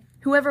say,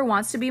 whoever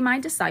wants to be my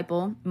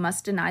disciple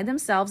must deny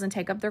themselves and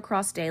take up their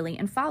cross daily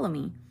and follow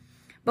me.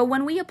 But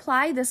when we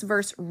apply this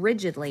verse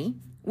rigidly,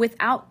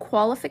 without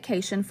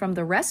qualification from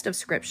the rest of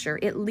Scripture,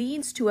 it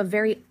leads to a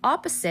very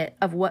opposite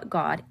of what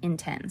God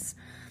intends.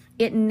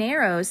 It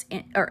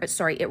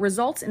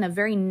results in a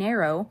very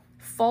narrow,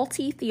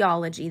 faulty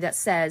theology that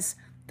says,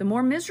 the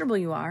more miserable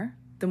you are,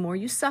 the more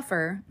you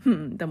suffer,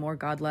 the more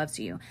God loves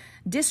you.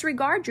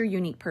 Disregard your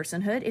unique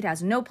personhood. It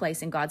has no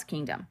place in God's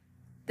kingdom.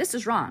 This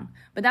is wrong,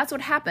 but that's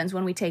what happens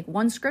when we take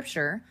one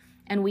scripture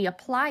and we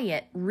apply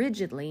it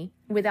rigidly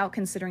without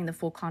considering the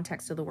full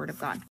context of the Word of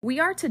God. We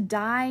are to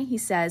die, he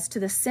says, to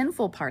the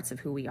sinful parts of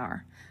who we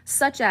are,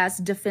 such as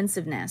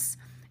defensiveness,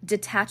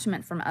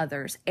 detachment from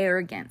others,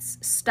 arrogance,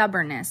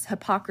 stubbornness,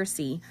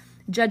 hypocrisy,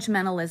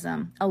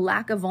 judgmentalism, a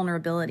lack of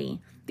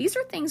vulnerability. These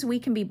are things we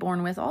can be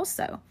born with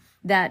also,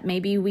 that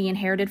maybe we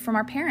inherited from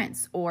our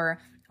parents or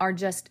are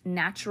just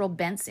natural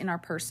bents in our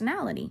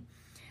personality.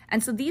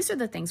 And so these are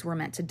the things we're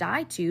meant to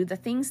die to, the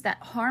things that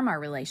harm our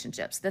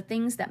relationships, the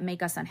things that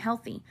make us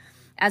unhealthy,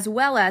 as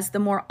well as the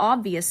more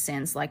obvious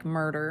sins like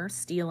murder,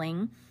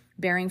 stealing,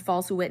 bearing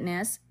false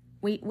witness.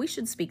 We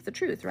should speak the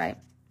truth, right?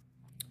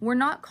 We're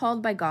not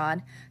called by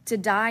God to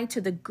die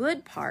to the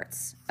good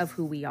parts of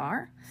who we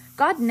are.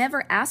 God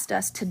never asked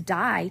us to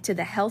die to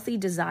the healthy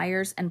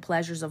desires and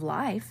pleasures of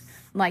life,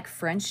 like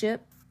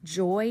friendship,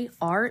 joy,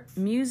 art,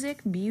 music,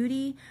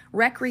 beauty,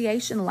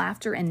 recreation,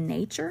 laughter, and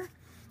nature.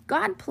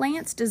 God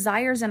plants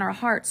desires in our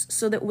hearts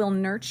so that we'll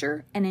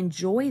nurture and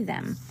enjoy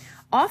them.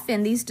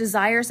 Often these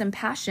desires and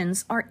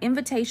passions are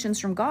invitations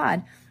from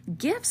God,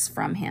 gifts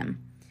from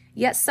Him.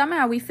 Yet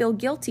somehow we feel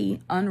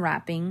guilty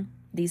unwrapping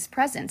these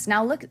presents.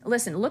 Now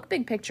look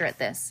big picture at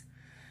this.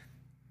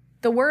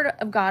 The Word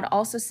of God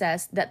also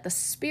says that the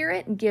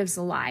Spirit gives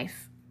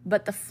life,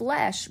 but the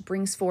flesh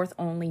brings forth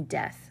only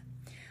death.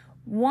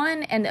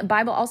 And the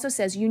Bible also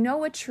says, you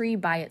know a tree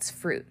by its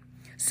fruit.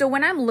 So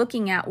when I'm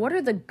looking at what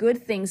are the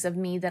good things of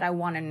me that I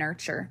want to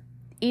nurture,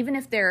 even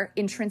if they're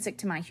intrinsic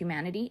to my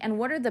humanity, and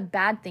what are the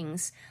bad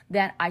things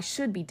that I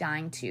should be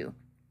dying to?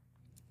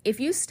 If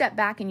you step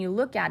back and you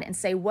look at it and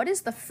say, what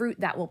is the fruit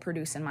that will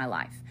produce in my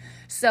life?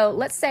 So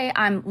let's say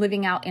I'm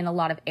living out in a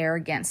lot of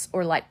arrogance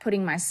or like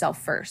putting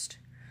myself first.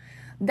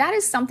 That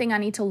is something I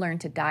need to learn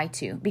to die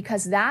to,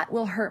 because that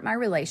will hurt my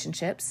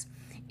relationships.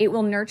 It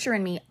will nurture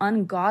in me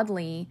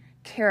ungodly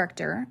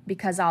character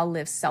because I'll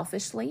live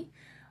selfishly,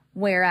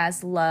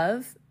 whereas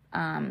love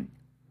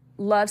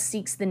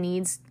seeks to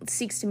meet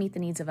the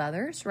needs of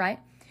others, right?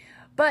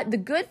 But the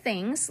good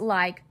things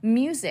like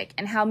music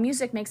and how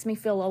music makes me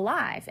feel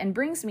alive and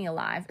brings me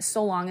alive,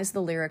 so long as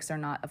the lyrics are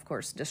not, of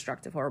course,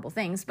 destructive, horrible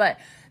things, but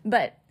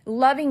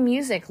loving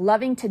music,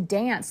 loving to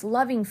dance,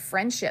 loving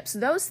friendships,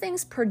 those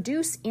things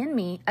produce in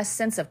me a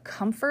sense of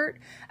comfort,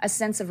 a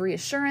sense of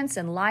reassurance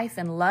and life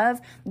and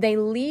love. They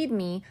lead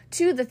me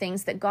to the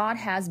things that God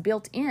has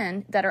built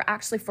in that are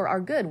actually for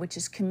our good, which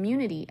is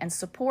community and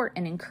support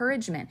and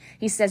encouragement.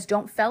 He says,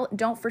 don't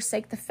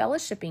forsake the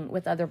fellowshipping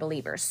with other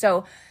believers.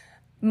 So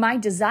my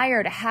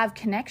desire to have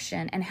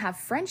connection and have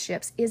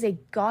friendships is a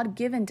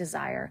God-given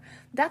desire.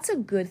 That's a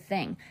good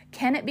thing.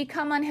 Can it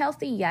become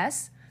unhealthy?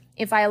 Yes.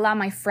 If I allow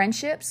my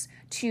friendships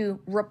to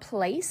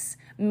replace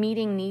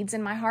meeting needs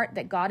in my heart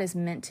that God is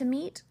meant to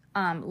meet,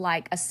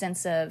 like a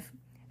sense of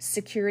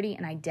security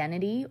and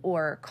identity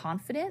or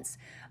confidence,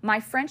 my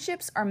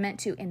friendships are meant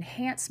to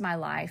enhance my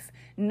life,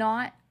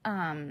 not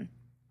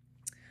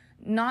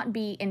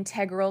be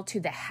integral to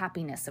the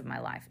happiness of my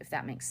life, if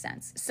that makes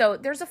sense. So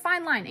there's a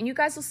fine line, and you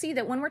guys will see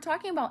that when we're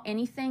talking about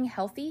anything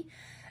healthy,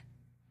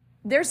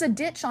 there's a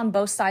ditch on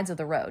both sides of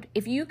the road.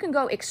 If you can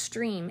go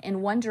extreme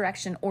in one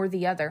direction or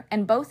the other,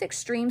 and both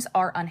extremes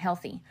are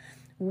unhealthy.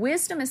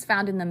 Wisdom is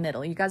found in the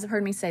middle. You guys have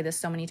heard me say this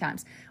so many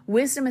times.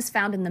 Wisdom is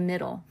found in the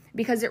middle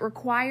because it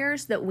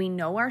requires that we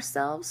know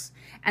ourselves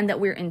and that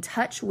we're in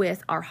touch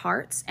with our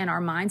hearts and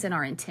our minds and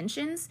our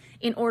intentions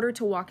in order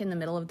to walk in the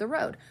middle of the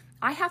road.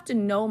 I have to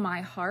know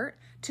my heart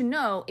to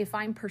know if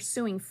I'm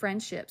pursuing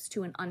friendships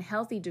to an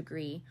unhealthy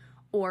degree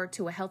or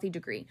to a healthy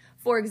degree.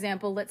 For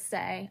example, let's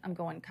say, I'm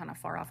going kind of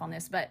far off on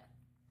this, but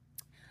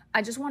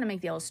I just want to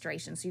make the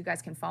illustration so you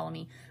guys can follow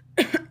me.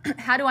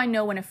 How do I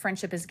know when a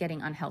friendship is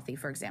getting unhealthy,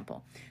 for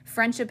example?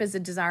 Friendship is a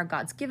desire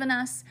God's given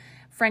us.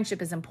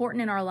 Friendship is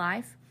important in our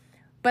life.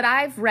 But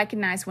I've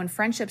recognized when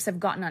friendships have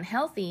gotten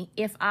unhealthy,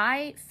 if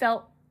I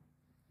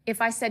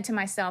said to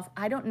myself,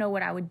 I don't know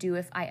what I would do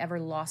if I ever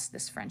lost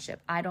this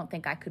friendship. I don't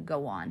think I could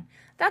go on.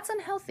 That's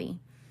unhealthy.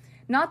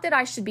 Not that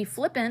I should be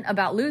flippant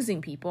about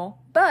losing people,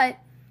 but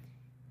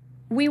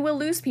we will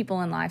lose people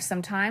in life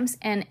sometimes,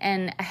 and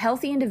a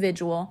healthy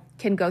individual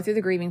can go through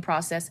the grieving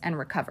process and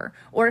recover.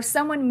 Or if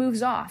someone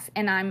moves off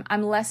and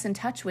I'm less in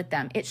touch with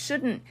them, it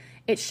should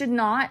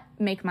not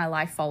make my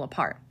life fall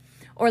apart.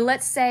 Or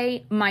let's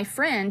say my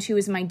friend, who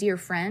is my dear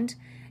friend,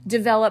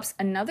 develops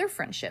another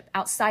friendship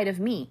outside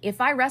of me.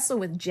 If I wrestle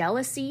with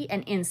jealousy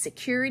and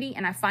insecurity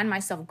and I find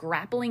myself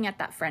grappling at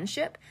that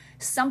friendship,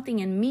 something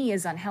in me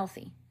is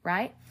unhealthy,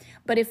 right?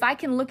 But if I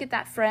can look at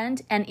that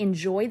friend and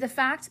enjoy the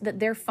fact that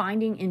they're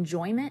finding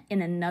enjoyment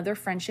in another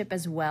friendship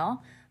as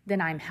well,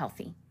 then I'm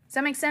healthy. Does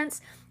that make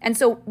sense? And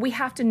so we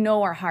have to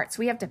know our hearts.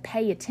 We have to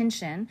pay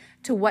attention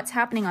to what's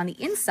happening on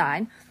the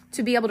inside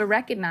to be able to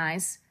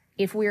recognize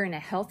if we're in a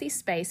healthy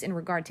space in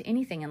regard to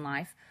anything in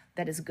life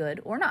that is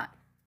good or not.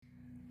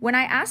 When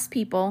I ask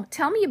people,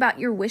 tell me about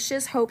your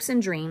wishes, hopes,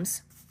 and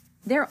dreams,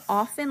 they're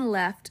often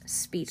left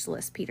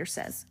speechless, Peter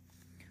says.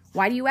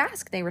 Why do you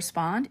ask? They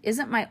respond.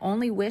 Isn't my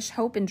only wish,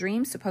 hope, and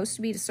dream supposed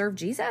to be to serve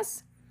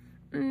Jesus?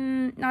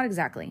 Not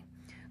exactly.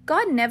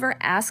 God never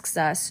asks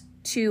us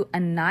to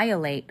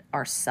annihilate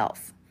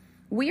ourselves.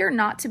 We are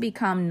not to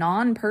become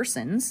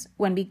non-persons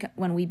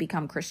when we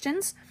become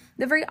Christians.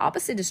 The very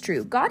opposite is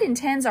true. God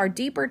intends our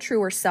deeper,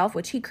 truer self,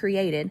 which He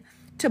created,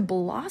 to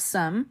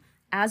blossom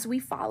as we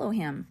follow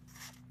Him.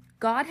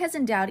 God has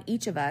endowed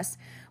each of us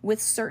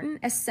with certain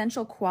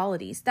essential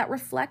qualities that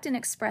reflect and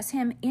express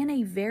Him in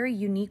a very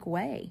unique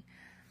way.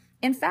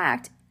 In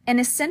fact, an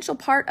essential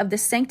part of the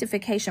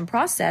sanctification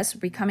process,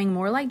 becoming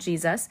more like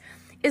Jesus,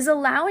 is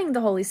allowing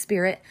the Holy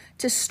Spirit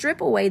to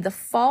strip away the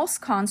false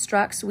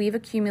constructs we've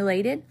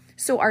accumulated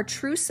so our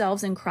true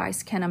selves in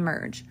Christ can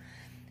emerge.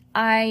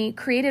 I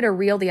created a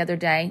reel the other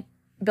day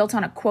built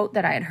on a quote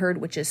that I had heard,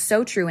 which is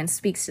so true and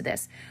speaks to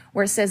this,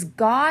 where it says,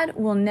 God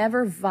will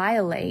never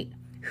violate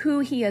who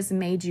He has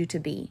made you to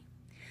be,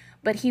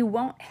 but He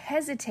won't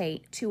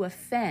hesitate to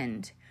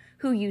offend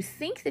who you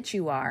think that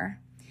you are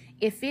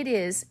if it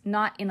is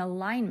not in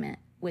alignment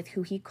with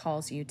who He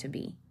calls you to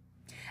be.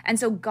 And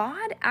so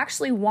God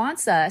actually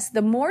wants us,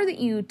 the more that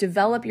you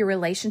develop your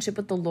relationship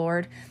with the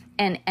Lord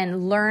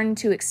and learn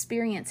to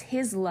experience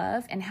his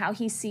love and how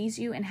he sees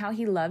you and how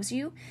he loves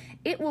you,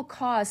 it will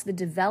cause the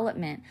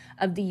development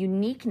of the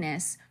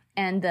uniqueness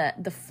and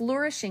the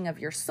flourishing of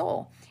your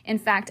soul. In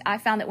fact, I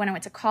found that when I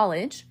went to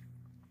college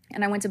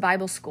and I went to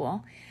Bible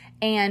school,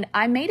 and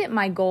I made it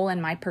my goal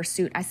and my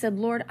pursuit. I said,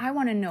 Lord, I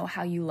want to know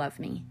how you love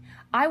me.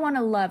 I want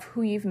to love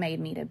who you've made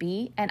me to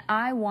be, and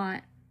I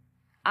want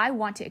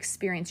to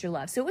experience your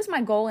love. So it was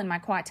my goal in my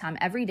quiet time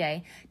every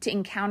day to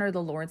encounter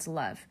the Lord's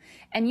love.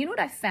 And you know what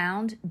I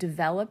found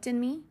developed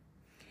in me?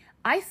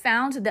 I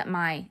found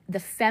that the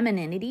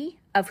femininity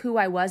of who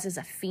I was as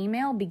a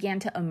female began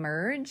to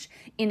emerge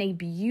in a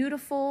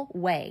beautiful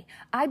way.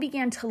 I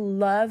began to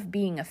love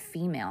being a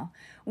female,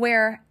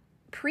 where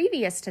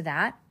previous to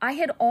that, I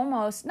had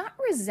almost not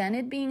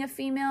resented being a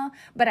female,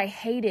 but I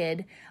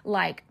hated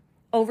like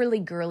overly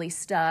girly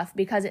stuff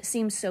because it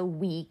seemed so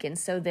weak and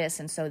so this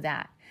and so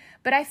that.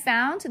 But I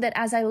found that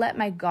as I let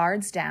my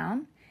guards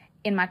down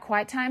in my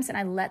quiet times and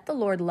I let the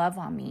Lord love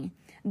on me,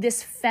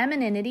 this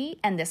femininity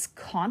and this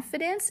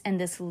confidence and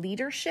this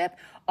leadership,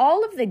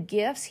 all of the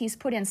gifts he's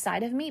put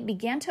inside of me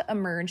began to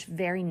emerge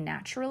very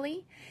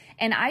naturally.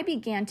 And I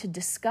began to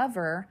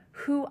discover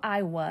who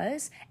I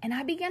was, and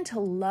I began to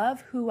love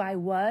who I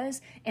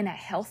was in a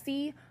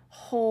healthy,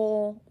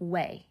 whole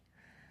way.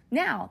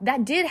 Now,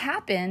 that did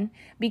happen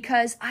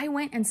because I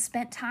went and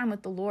spent time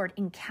with the Lord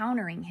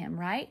encountering him,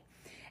 right?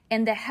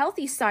 And the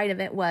healthy side of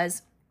it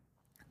was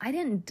I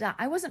didn't die.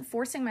 I wasn't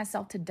forcing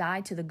myself to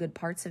die to the good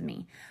parts of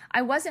me.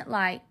 I wasn't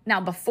like,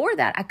 now before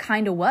that, I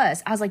kind of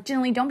was. I was like,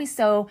 Jenilee, don't be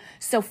so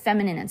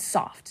feminine and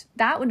soft.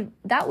 That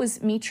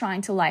was me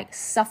trying to like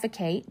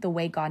suffocate the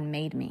way God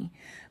made me.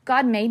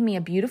 God made me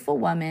a beautiful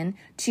woman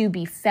to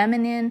be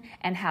feminine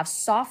and have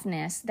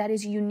softness that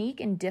is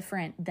unique and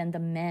different than the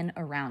men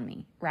around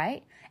me,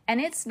 right? And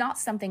it's not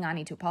something I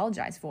need to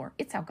apologize for.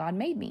 It's how God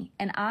made me,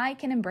 and I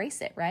can embrace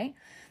it, right?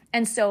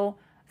 And so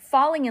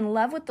falling in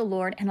love with the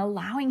Lord and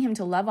allowing him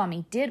to love on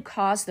me did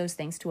cause those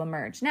things to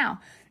emerge.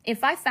 Now,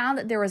 if I found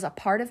that there was a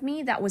part of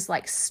me that was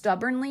like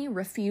stubbornly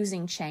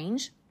refusing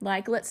change,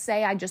 like let's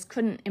say I just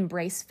couldn't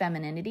embrace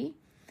femininity,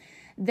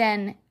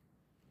 then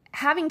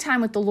having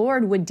time with the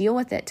Lord would deal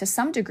with it to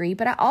some degree,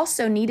 but I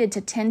also needed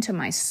to tend to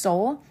my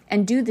soul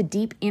and do the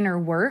deep inner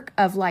work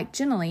of like,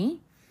 Jenilee,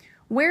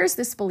 where is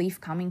this belief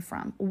coming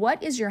from?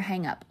 What is your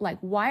hang up? Like,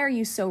 why are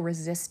you so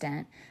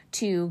resistant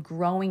to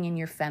growing in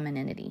your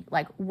femininity?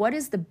 Like, what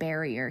is the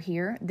barrier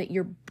here that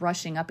you're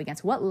brushing up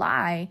against? What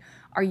lie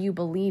are you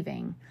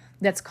believing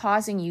that's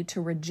causing you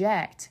to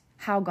reject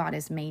how God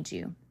has made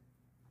you?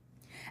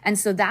 And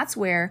so that's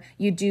where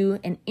you do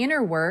an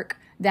inner work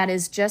that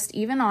is just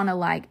even on a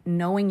like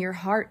knowing your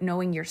heart,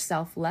 knowing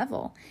yourself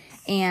level,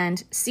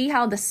 and see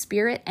how the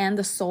spirit and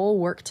the soul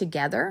work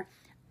together.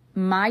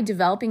 My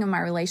developing of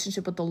my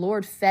relationship with the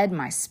Lord fed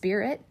my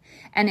spirit,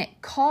 and it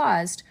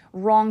caused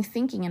wrong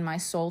thinking in my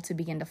soul to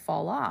begin to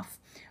fall off.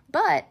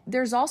 But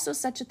there's also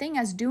such a thing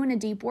as doing a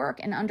deep work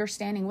and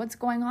understanding what's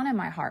going on in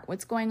my heart,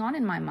 what's going on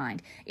in my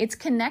mind. It's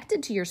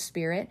connected to your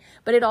spirit,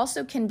 but it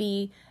also can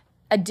be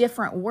a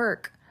different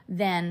work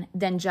than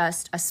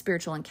just a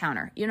spiritual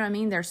encounter. You know what I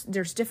mean?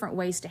 There's different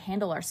ways to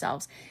handle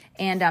ourselves.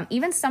 And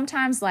even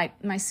sometimes,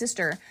 like my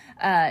sister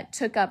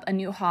took up a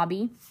new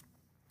hobby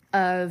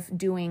of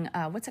doing,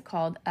 what's it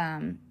called?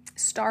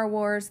 Star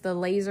Wars, the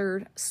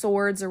laser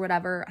swords or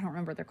whatever. I don't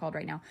remember what they're called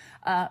right now.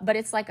 But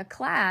it's like a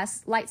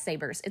class,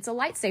 lightsabers. It's a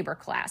lightsaber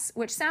class,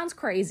 which sounds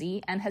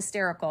crazy and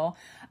hysterical.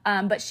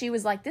 But she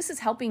was like, this is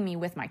helping me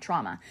with my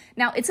trauma.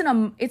 Now it's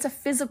a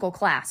physical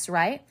class,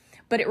 right?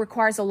 But it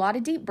requires a lot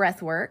of deep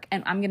breath work.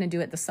 And I'm going to do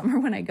it this summer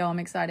when I go. I'm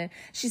excited.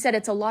 She said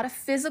it's a lot of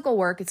physical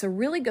work. It's a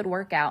really good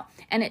workout,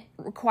 and it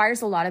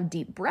requires a lot of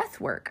deep breath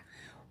work.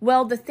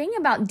 Well, the thing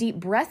about deep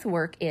breath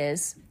work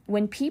is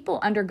when people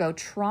undergo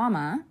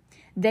trauma,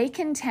 they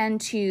can tend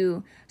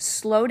to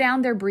slow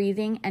down their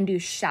breathing and do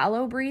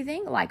shallow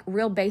breathing, like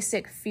real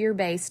basic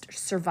fear-based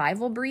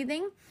survival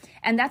breathing.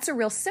 And that's a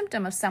real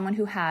symptom of someone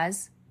who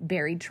has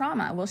buried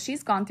trauma. Well,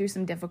 she's gone through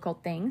some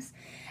difficult things.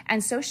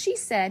 And so she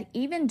said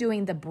even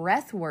doing the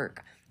breath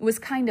work was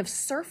kind of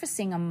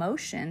surfacing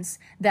emotions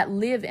that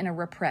live in a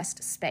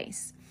repressed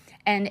space.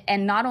 And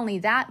not only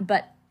that,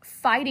 but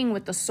fighting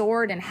with the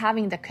sword and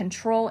having the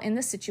control in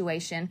the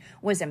situation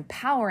was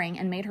empowering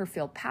and made her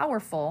feel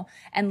powerful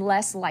and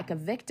less like a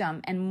victim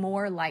and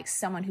more like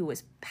someone who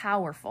was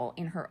powerful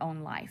in her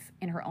own life,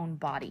 in her own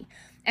body.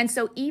 And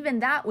so even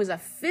that was a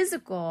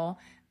physical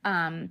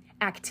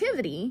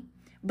activity,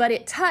 but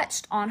it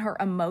touched on her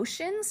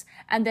emotions,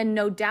 and then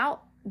no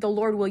doubt the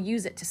Lord will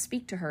use it to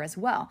speak to her as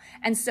well.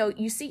 And so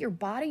you see, your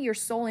body, your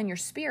soul, and your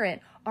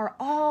spirit are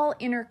all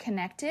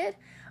interconnected,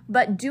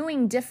 but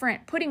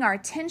putting our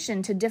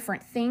attention to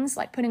different things,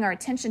 like putting our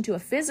attention to a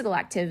physical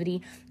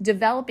activity,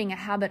 developing a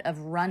habit of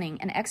running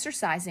and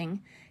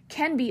exercising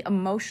can be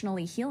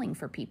emotionally healing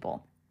for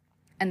people.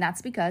 And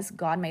that's because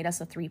God made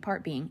us a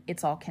 3-part being.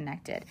 It's all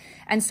connected.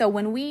 And so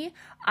when we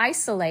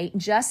isolate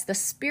just the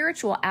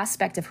spiritual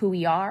aspect of who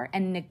we are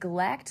and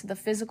neglect the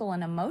physical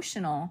and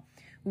emotional,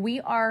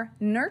 we are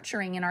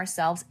nurturing in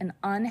ourselves an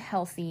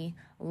unhealthy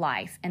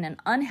life and an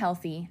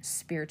unhealthy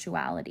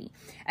spirituality.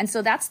 And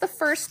so that's the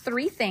first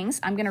 3 things.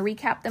 I'm going to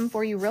recap them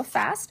for you real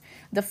fast.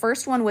 The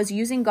first one was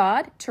using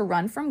God to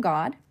run from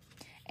God.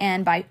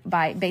 And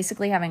by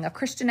basically having a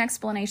Christian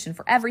explanation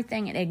for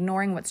everything and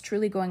ignoring what's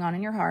truly going on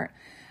in your heart.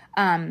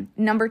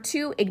 Number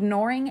 2,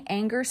 ignoring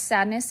anger,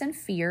 sadness, and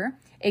fear,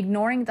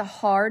 ignoring the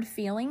hard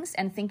feelings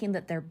and thinking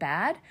that they're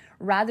bad,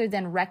 rather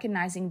than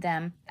recognizing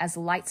them as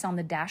lights on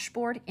the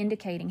dashboard,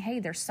 indicating,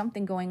 hey, there's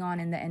something going on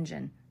in the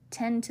engine.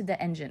 Tend to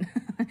the engine,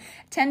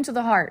 tend to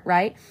the heart,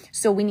 right?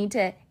 So we need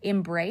to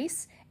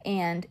embrace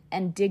and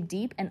dig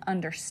deep and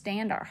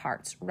understand our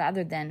hearts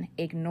rather than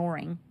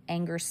ignoring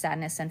anger,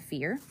 sadness, and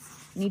fear.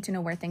 We need to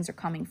know where things are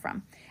coming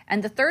from.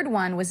 And the third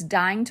one was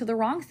dying to the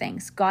wrong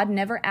things. God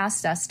never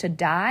asked us to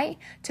die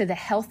to the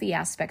healthy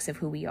aspects of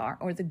who we are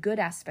or the good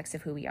aspects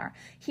of who we are.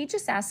 He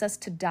just asked us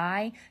to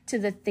die to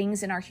the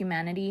things in our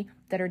humanity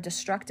that are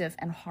destructive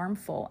and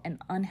harmful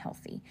and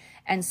unhealthy.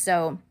 And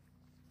so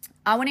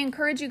I want to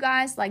encourage you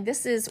guys,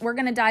 we're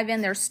going to dive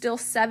in. There's still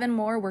 7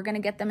 more. We're going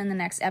to get them in the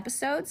next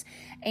episodes.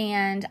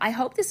 And I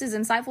hope this is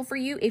insightful for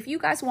you. If you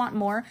guys want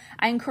more,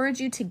 I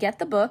encourage you to get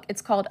the book.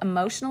 It's called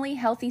Emotionally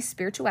Healthy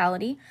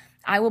Spirituality.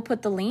 I will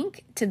put the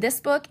link to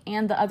this book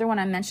and the other one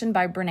I mentioned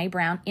by Brene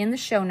Brown in the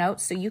show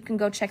notes, so you can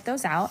go check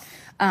those out.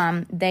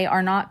 They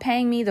are not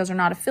paying me. Those are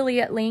not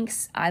affiliate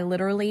links.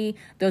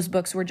 Those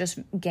books were just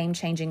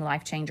game-changing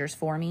life changers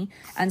for me.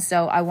 And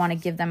so I want to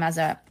give them as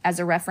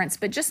a reference.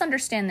 But just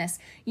understand this.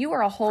 You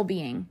are a whole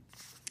being.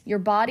 Your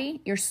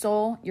body, your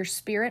soul, your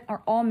spirit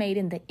are all made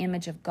in the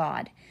image of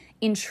God.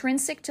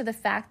 Intrinsic to the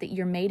fact that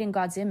you're made in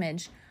God's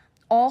image,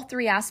 all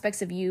 3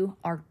 aspects of you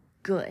are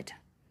good.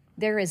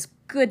 There is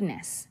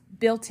goodness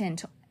built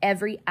into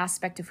every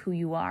aspect of who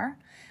you are.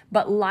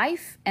 But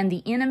life and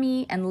the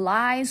enemy and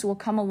lies will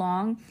come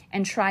along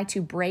and try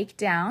to break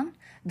down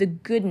the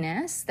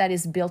goodness that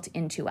is built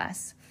into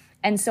us.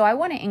 And so I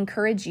want to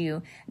encourage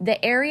you,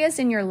 the areas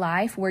in your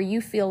life where you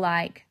feel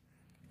like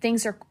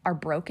things are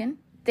broken,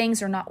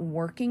 things are not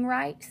working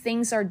right,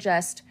 things are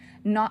just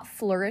not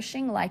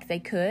flourishing like they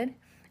could,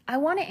 I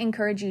want to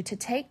encourage you to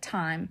take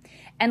time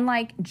and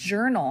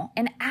journal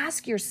and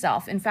ask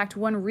yourself. In fact,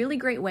 one really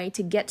great way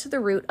to get to the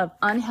root of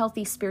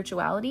unhealthy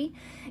spirituality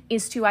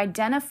is to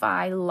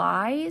identify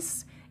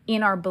lies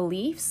in our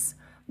beliefs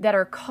that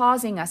are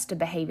causing us to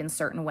behave in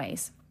certain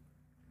ways.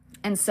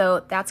 And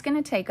so that's going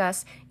to take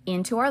us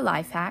into our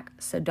life hack.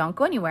 So don't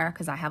go anywhere,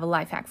 because I have a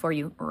life hack for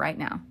you right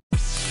now.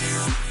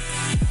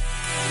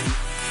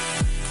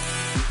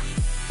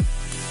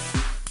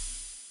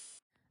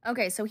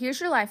 Okay, so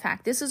here's your life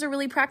hack. This is a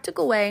really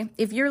practical way.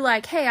 If you're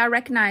like, hey, I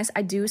recognize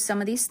I do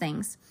some of these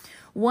things.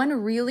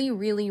 One really,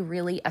 really,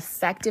 really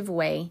effective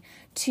way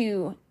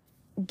to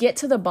get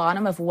to the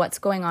bottom of what's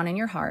going on in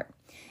your heart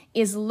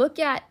is look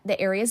at the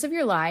areas of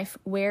your life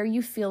where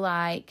you feel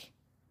like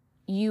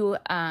you're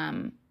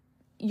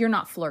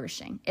not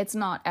flourishing. It's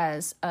not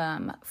as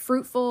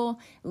fruitful,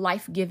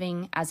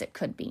 life-giving as it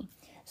could be.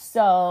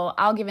 So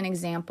I'll give an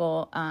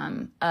example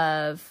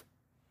of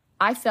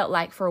I felt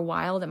like for a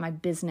while that my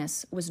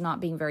business was not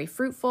being very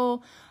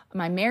fruitful,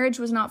 my marriage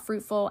was not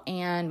fruitful,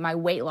 and my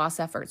weight loss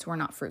efforts were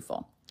not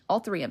fruitful, all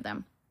 3 of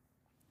them.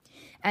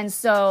 And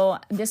so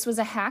this was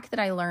a hack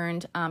that I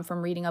learned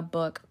from reading a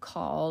book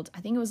called,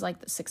 I think it was The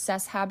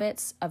Success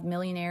Habits of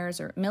Millionaires,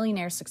 or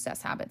Millionaire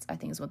Success Habits, I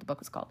think is what the book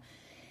was called.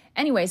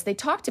 Anyways, they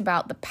talked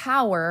about the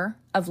power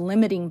of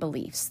limiting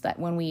beliefs, that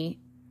when we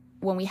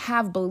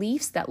have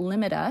beliefs that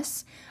limit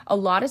us, a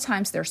lot of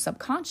times they're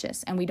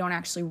subconscious and we don't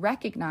actually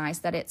recognize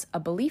that it's a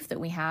belief that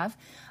we have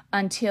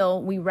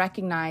until we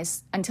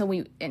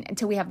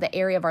have the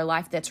area of our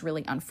life that's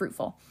really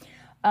unfruitful.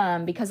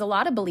 Because a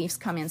lot of beliefs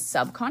come in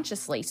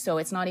subconsciously. So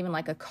it's not even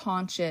like a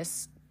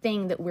conscious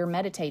thing that we're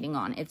meditating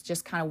on. It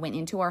just kind of went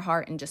into our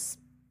heart and just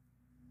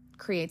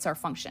creates our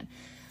function.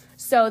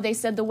 So they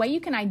said the way you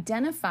can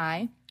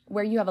identify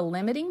where you have a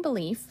limiting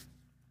belief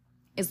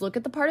is look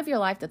at the part of your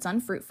life that's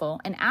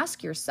unfruitful and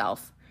ask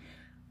yourself,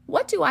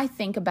 what do I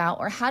think about,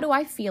 or how do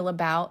I feel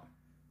about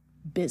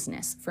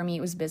business? For me,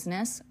 it was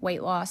business,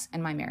 weight loss,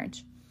 and my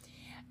marriage.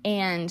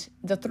 And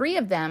the 3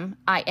 of them,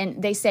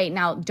 and they say,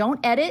 now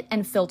don't edit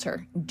and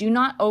filter. Do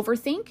not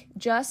overthink.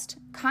 Just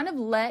kind of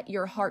let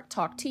your heart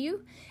talk to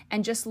you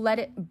and just let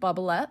it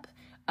bubble up.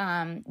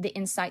 The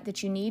insight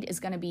that you need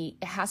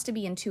it has to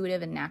be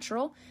intuitive and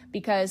natural,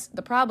 because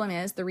the problem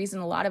is, the reason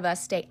a lot of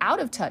us stay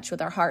out of touch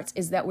with our hearts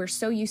is that we're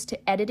so used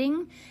to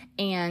editing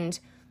and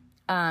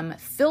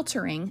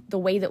filtering the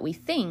way that we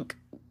think,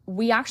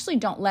 we actually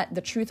don't let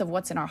the truth of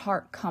what's in our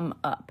heart come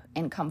up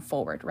and come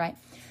forward, right?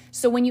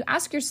 So when you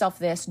ask yourself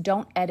this,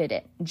 don't edit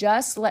it.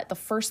 Just let the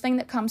first thing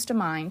that comes to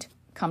mind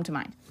come to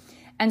mind.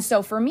 And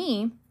so for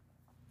me,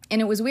 and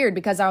it was weird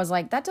because I was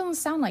like, that doesn't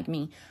sound like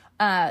me.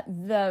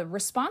 The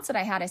response that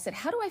I had, I said,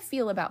 how do I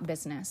feel about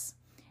business?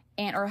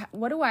 or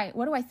what do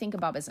I think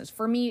about business?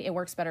 For me, it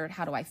works better at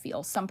how do I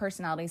feel? Some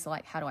personalities are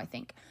like, how do I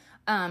think?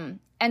 And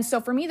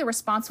so for me, the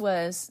response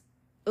was,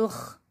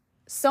 ugh,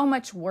 so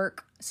much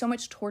work, so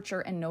much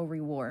torture, and no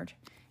reward.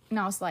 And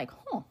I was like,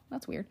 oh,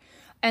 that's weird.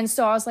 And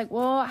so I was like,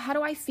 well, how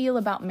do I feel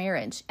about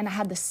marriage? And I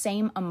had the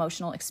same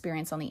emotional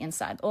experience on the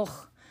inside.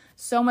 Ugh,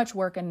 so much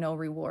work and no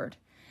reward.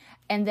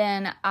 And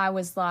then I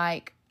was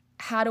like,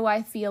 how do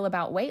I feel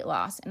about weight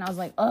loss? And I was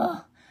like,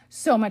 ugh,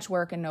 so much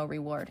work and no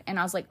reward. And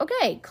I was like,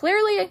 okay,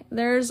 clearly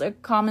there's a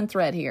common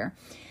thread here.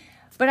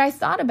 But I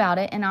thought about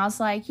it and I was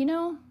like,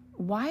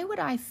 why would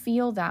I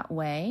feel that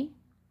way?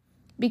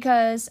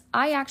 Because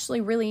I actually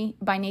really,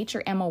 by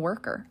nature, am a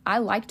worker. I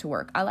like to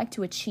work. I like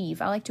to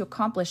achieve. I like to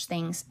accomplish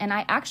things. And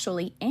I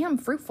actually am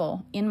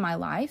fruitful in my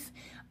life.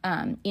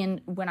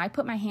 When I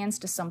put my hands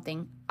to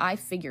something, I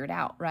figure it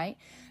out, right?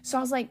 So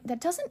I was like, that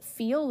doesn't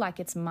feel like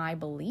it's my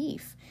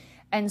belief.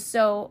 And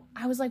so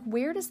I was like,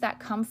 where does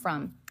that come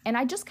from? And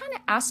I just kind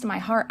of asked my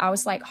heart, I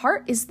was like,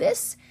 heart, is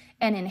this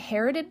an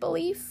inherited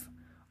belief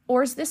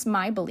or is this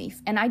my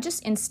belief? And I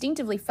just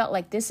instinctively felt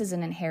like this is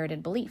an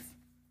inherited belief.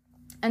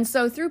 And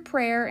so through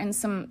prayer and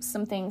some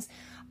things,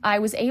 I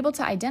was able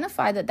to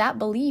identify that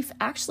belief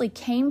actually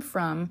came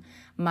from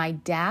my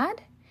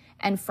dad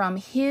and from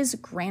his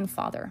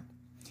grandfather.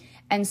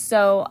 And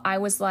so I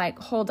was like,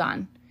 hold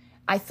on.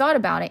 I thought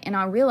about it and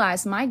I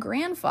realized my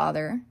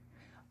grandfather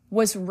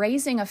was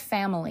raising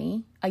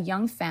a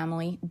young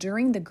family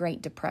during the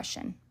Great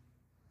Depression.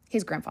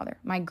 His grandfather,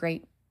 my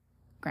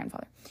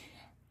great-grandfather.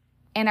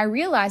 And I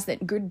realized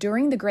that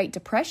during the Great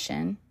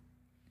Depression,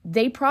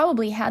 they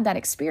probably had that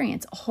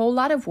experience, a whole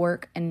lot of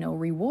work and no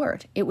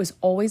reward. It was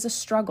always a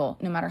struggle.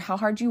 No matter how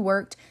hard you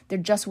worked, there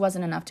just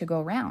wasn't enough to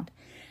go around.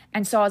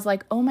 And so I was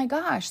like, oh my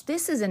gosh,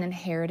 this is an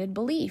inherited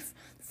belief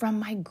from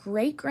my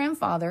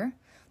great-grandfather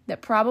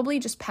that probably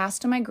just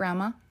passed to my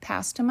grandma,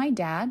 passed to my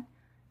dad,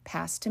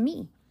 passed to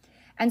me.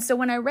 And so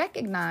when I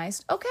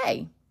recognized,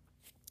 okay,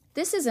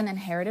 this is an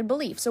inherited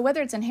belief. So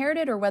whether it's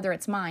inherited or whether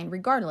it's mine,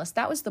 regardless,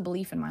 that was the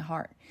belief in my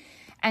heart.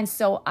 And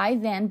so I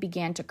then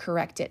began to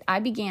correct it.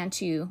 I began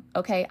to,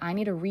 I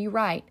need to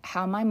rewrite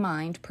how my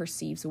mind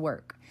perceives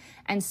work.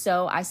 And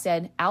so I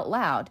said out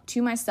loud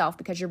to myself,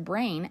 because your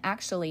brain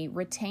actually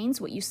retains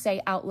what you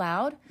say out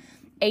loud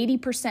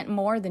 80%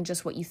 more than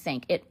just what you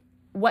think.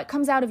 What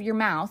comes out of your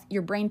mouth,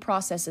 your brain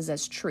processes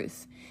as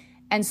truth.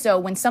 And so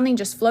when something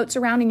just floats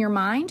around in your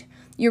mind,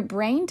 your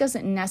brain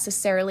doesn't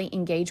necessarily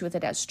engage with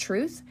it as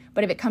truth,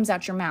 but if it comes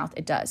out your mouth,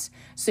 it does.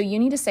 So you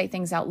need to say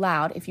things out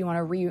loud if you want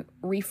to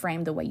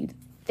reframe the way you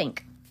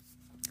think.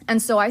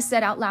 And so I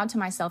said out loud to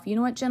myself, you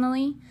know what,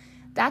 Jenilee?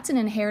 That's an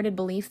inherited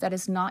belief that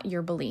is not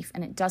your belief,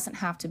 and it doesn't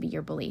have to be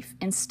your belief.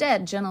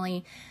 Instead,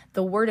 Jenilee,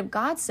 the Word of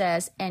God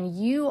says, and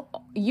you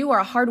are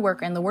a hard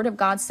worker, and the Word of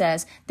God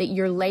says that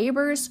your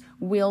labors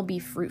will be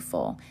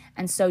fruitful.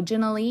 And so,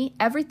 Jenilee,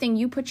 everything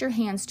you put your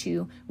hands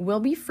to will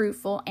be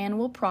fruitful and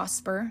will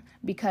prosper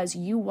because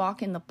you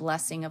walk in the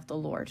blessing of the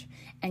Lord.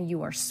 And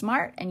you are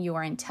smart and you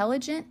are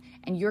intelligent,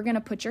 and you're going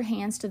to put your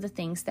hands to the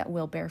things that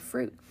will bear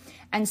fruit.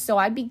 And so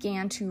I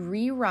began to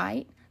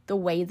rewrite the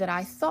way that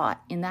I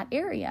thought in that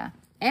area.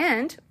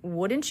 And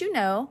wouldn't you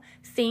know,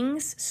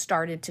 things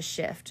started to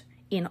shift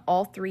in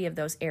all three of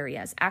those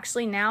areas.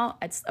 Actually, now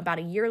it's about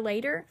a year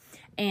later,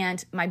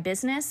 and my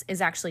business is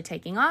actually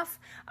taking off.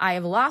 I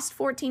have lost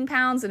 14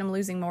 pounds and I'm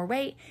losing more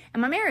weight,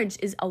 and my marriage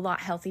is a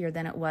lot healthier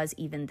than it was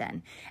even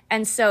then.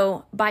 And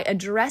so by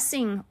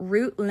addressing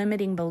root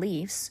limiting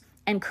beliefs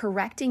and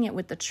correcting it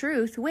with the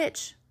truth,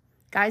 which,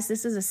 guys,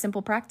 this is a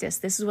simple practice.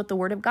 This is what the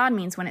Word of God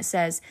means when it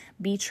says,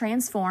 be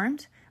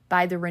transformed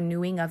by the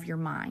renewing of your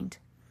mind.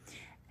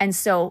 And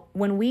so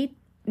when we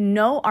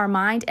know our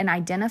mind and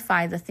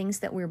identify the things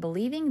that we're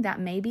believing that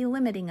may be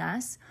limiting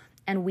us,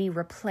 and we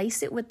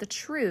replace it with the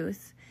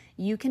truth,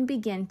 you can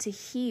begin to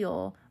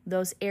heal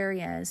those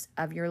areas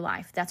of your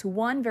life. That's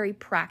one very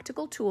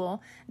practical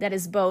tool that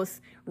is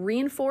both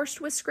reinforced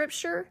with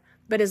Scripture,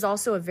 but is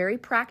also a very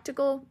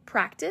practical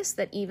practice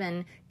that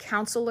even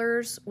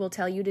counselors will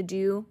tell you to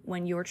do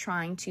when you're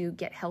trying to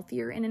get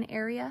healthier in an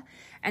area.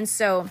 And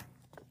so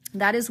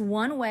that is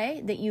one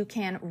way that you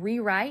can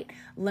rewrite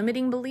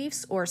limiting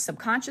beliefs or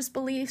subconscious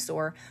beliefs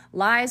or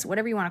lies,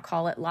 whatever you want to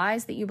call it,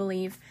 lies that you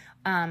believe.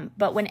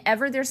 But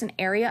whenever there's an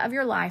area of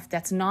your life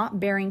that's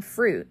not bearing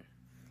fruit,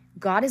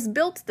 God has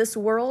built this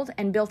world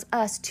and built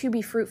us to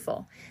be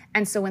fruitful.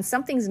 And so when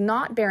something's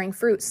not bearing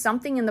fruit,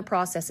 something in the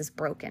process is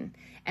broken.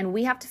 And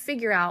we have to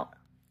figure out,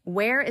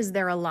 where is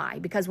there a lie?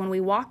 Because when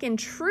we walk in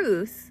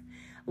truth,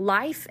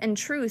 life and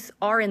truth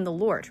are in the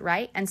Lord,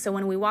 right? And so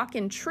when we walk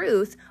in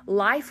truth,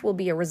 life will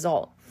be a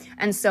result.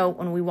 And so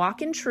when we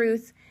walk in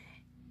truth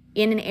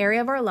in an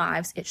area of our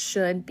lives, it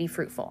should be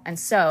fruitful. And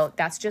so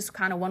that's just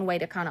kind of one way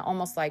to kind of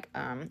almost like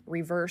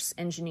reverse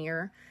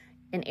engineer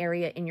an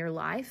area in your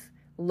life.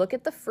 Look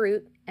at the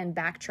fruit and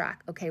backtrack.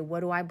 Okay, what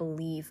do I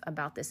believe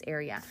about this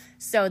area?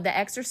 So the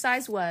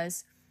exercise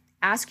was,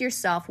 ask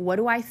yourself, what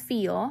do I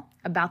feel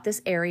about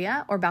this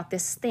area or about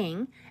this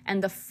thing?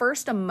 And the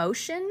first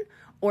emotion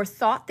or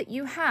thought that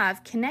you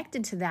have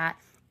connected to that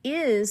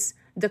is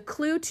the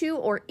clue to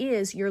or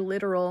is your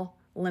literal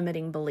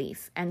limiting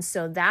belief. And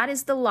so that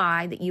is the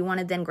lie that you want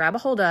to then grab a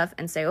hold of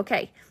and say,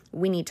 okay,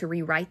 we need to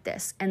rewrite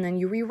this. And then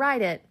you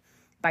rewrite it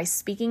by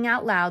speaking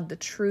out loud the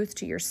truth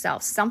to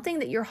yourself, something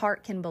that your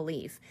heart can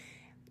believe.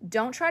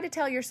 Don't try to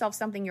tell yourself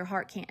something your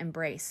heart can't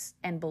embrace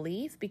and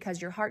believe,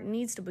 because your heart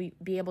needs to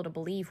be able to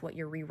believe what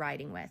you're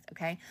rewriting with,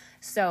 okay?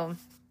 So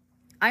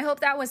I hope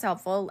that was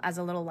helpful as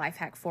a little life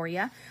hack for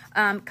you.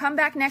 Come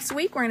back next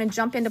week. We're going to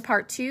jump into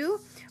part 2,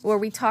 where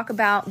we talk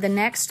about the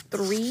next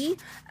 3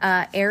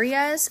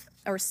 areas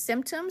or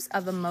symptoms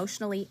of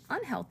emotionally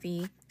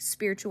unhealthy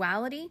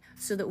spirituality,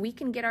 so that we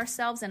can get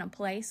ourselves in a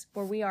place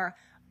where we are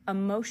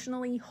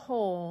emotionally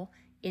whole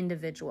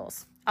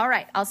individuals. All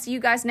right, I'll see you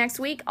guys next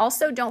week.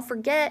 Also, don't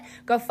forget,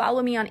 go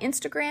follow me on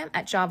Instagram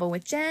at Java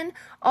with Jen.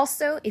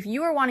 Also, if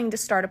you are wanting to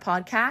start a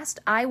podcast,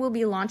 I will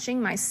be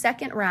launching my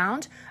second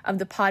round of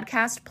the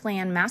Podcast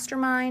Plan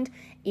Mastermind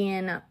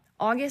in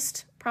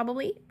August,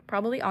 probably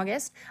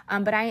August.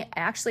 But I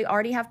actually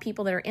already have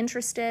people that are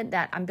interested,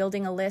 that I'm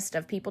building a list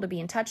of people to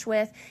be in touch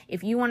with.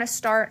 If you want to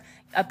start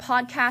a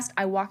podcast,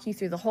 I walk you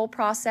through the whole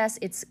process.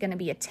 It's going to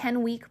be a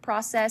 10-week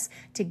process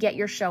to get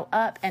your show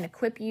up and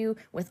equip you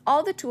with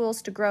all the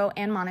tools to grow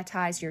and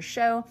monetize your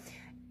show.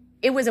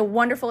 It was a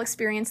wonderful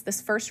experience. This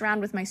first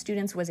round with my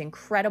students was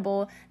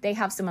incredible. They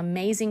have some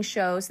amazing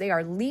shows. They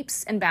are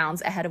leaps and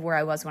bounds ahead of where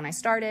I was when I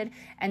started.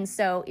 And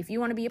so if you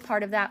want to be a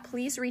part of that,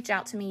 please reach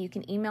out to me. You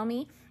can email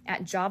me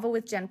at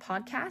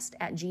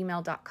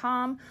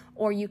javawithjenpodcast@gmail.com,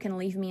 or you can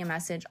leave me a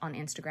message on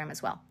Instagram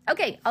as well.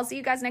 Okay, I'll see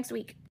you guys next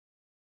week.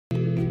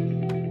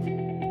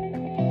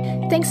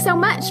 Thanks so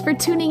much for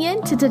tuning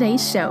in to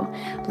today's show.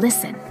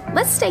 Listen,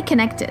 let's stay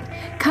connected.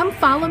 Come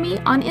follow me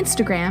on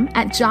Instagram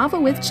at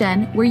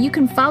JavaWithJen, where you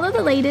can follow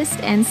the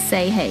latest and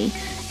say hey.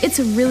 It's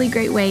a really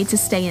great way to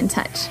stay in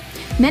touch.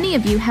 Many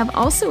of you have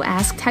also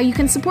asked how you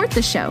can support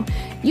the show.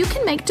 You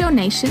can make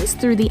donations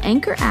through the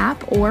Anchor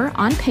app or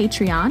on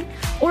Patreon,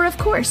 or of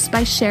course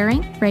by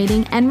sharing,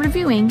 rating, and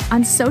reviewing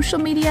on social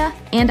media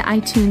and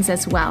iTunes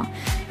as well.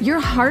 Your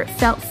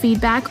heartfelt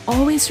feedback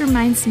always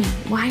reminds me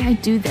why I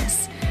do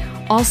this.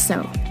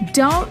 Also,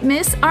 don't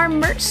miss our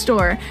merch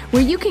store,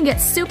 where you can get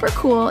super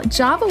cool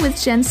Java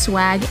with Jen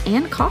swag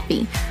and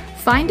coffee.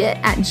 Find it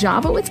at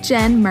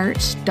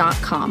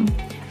javawithjenmerch.com.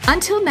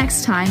 Until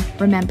next time,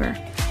 remember,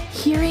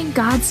 hearing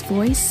God's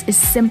voice is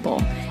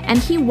simple, and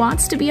He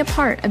wants to be a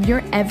part of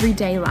your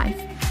everyday life.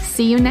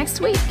 See you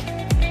next week.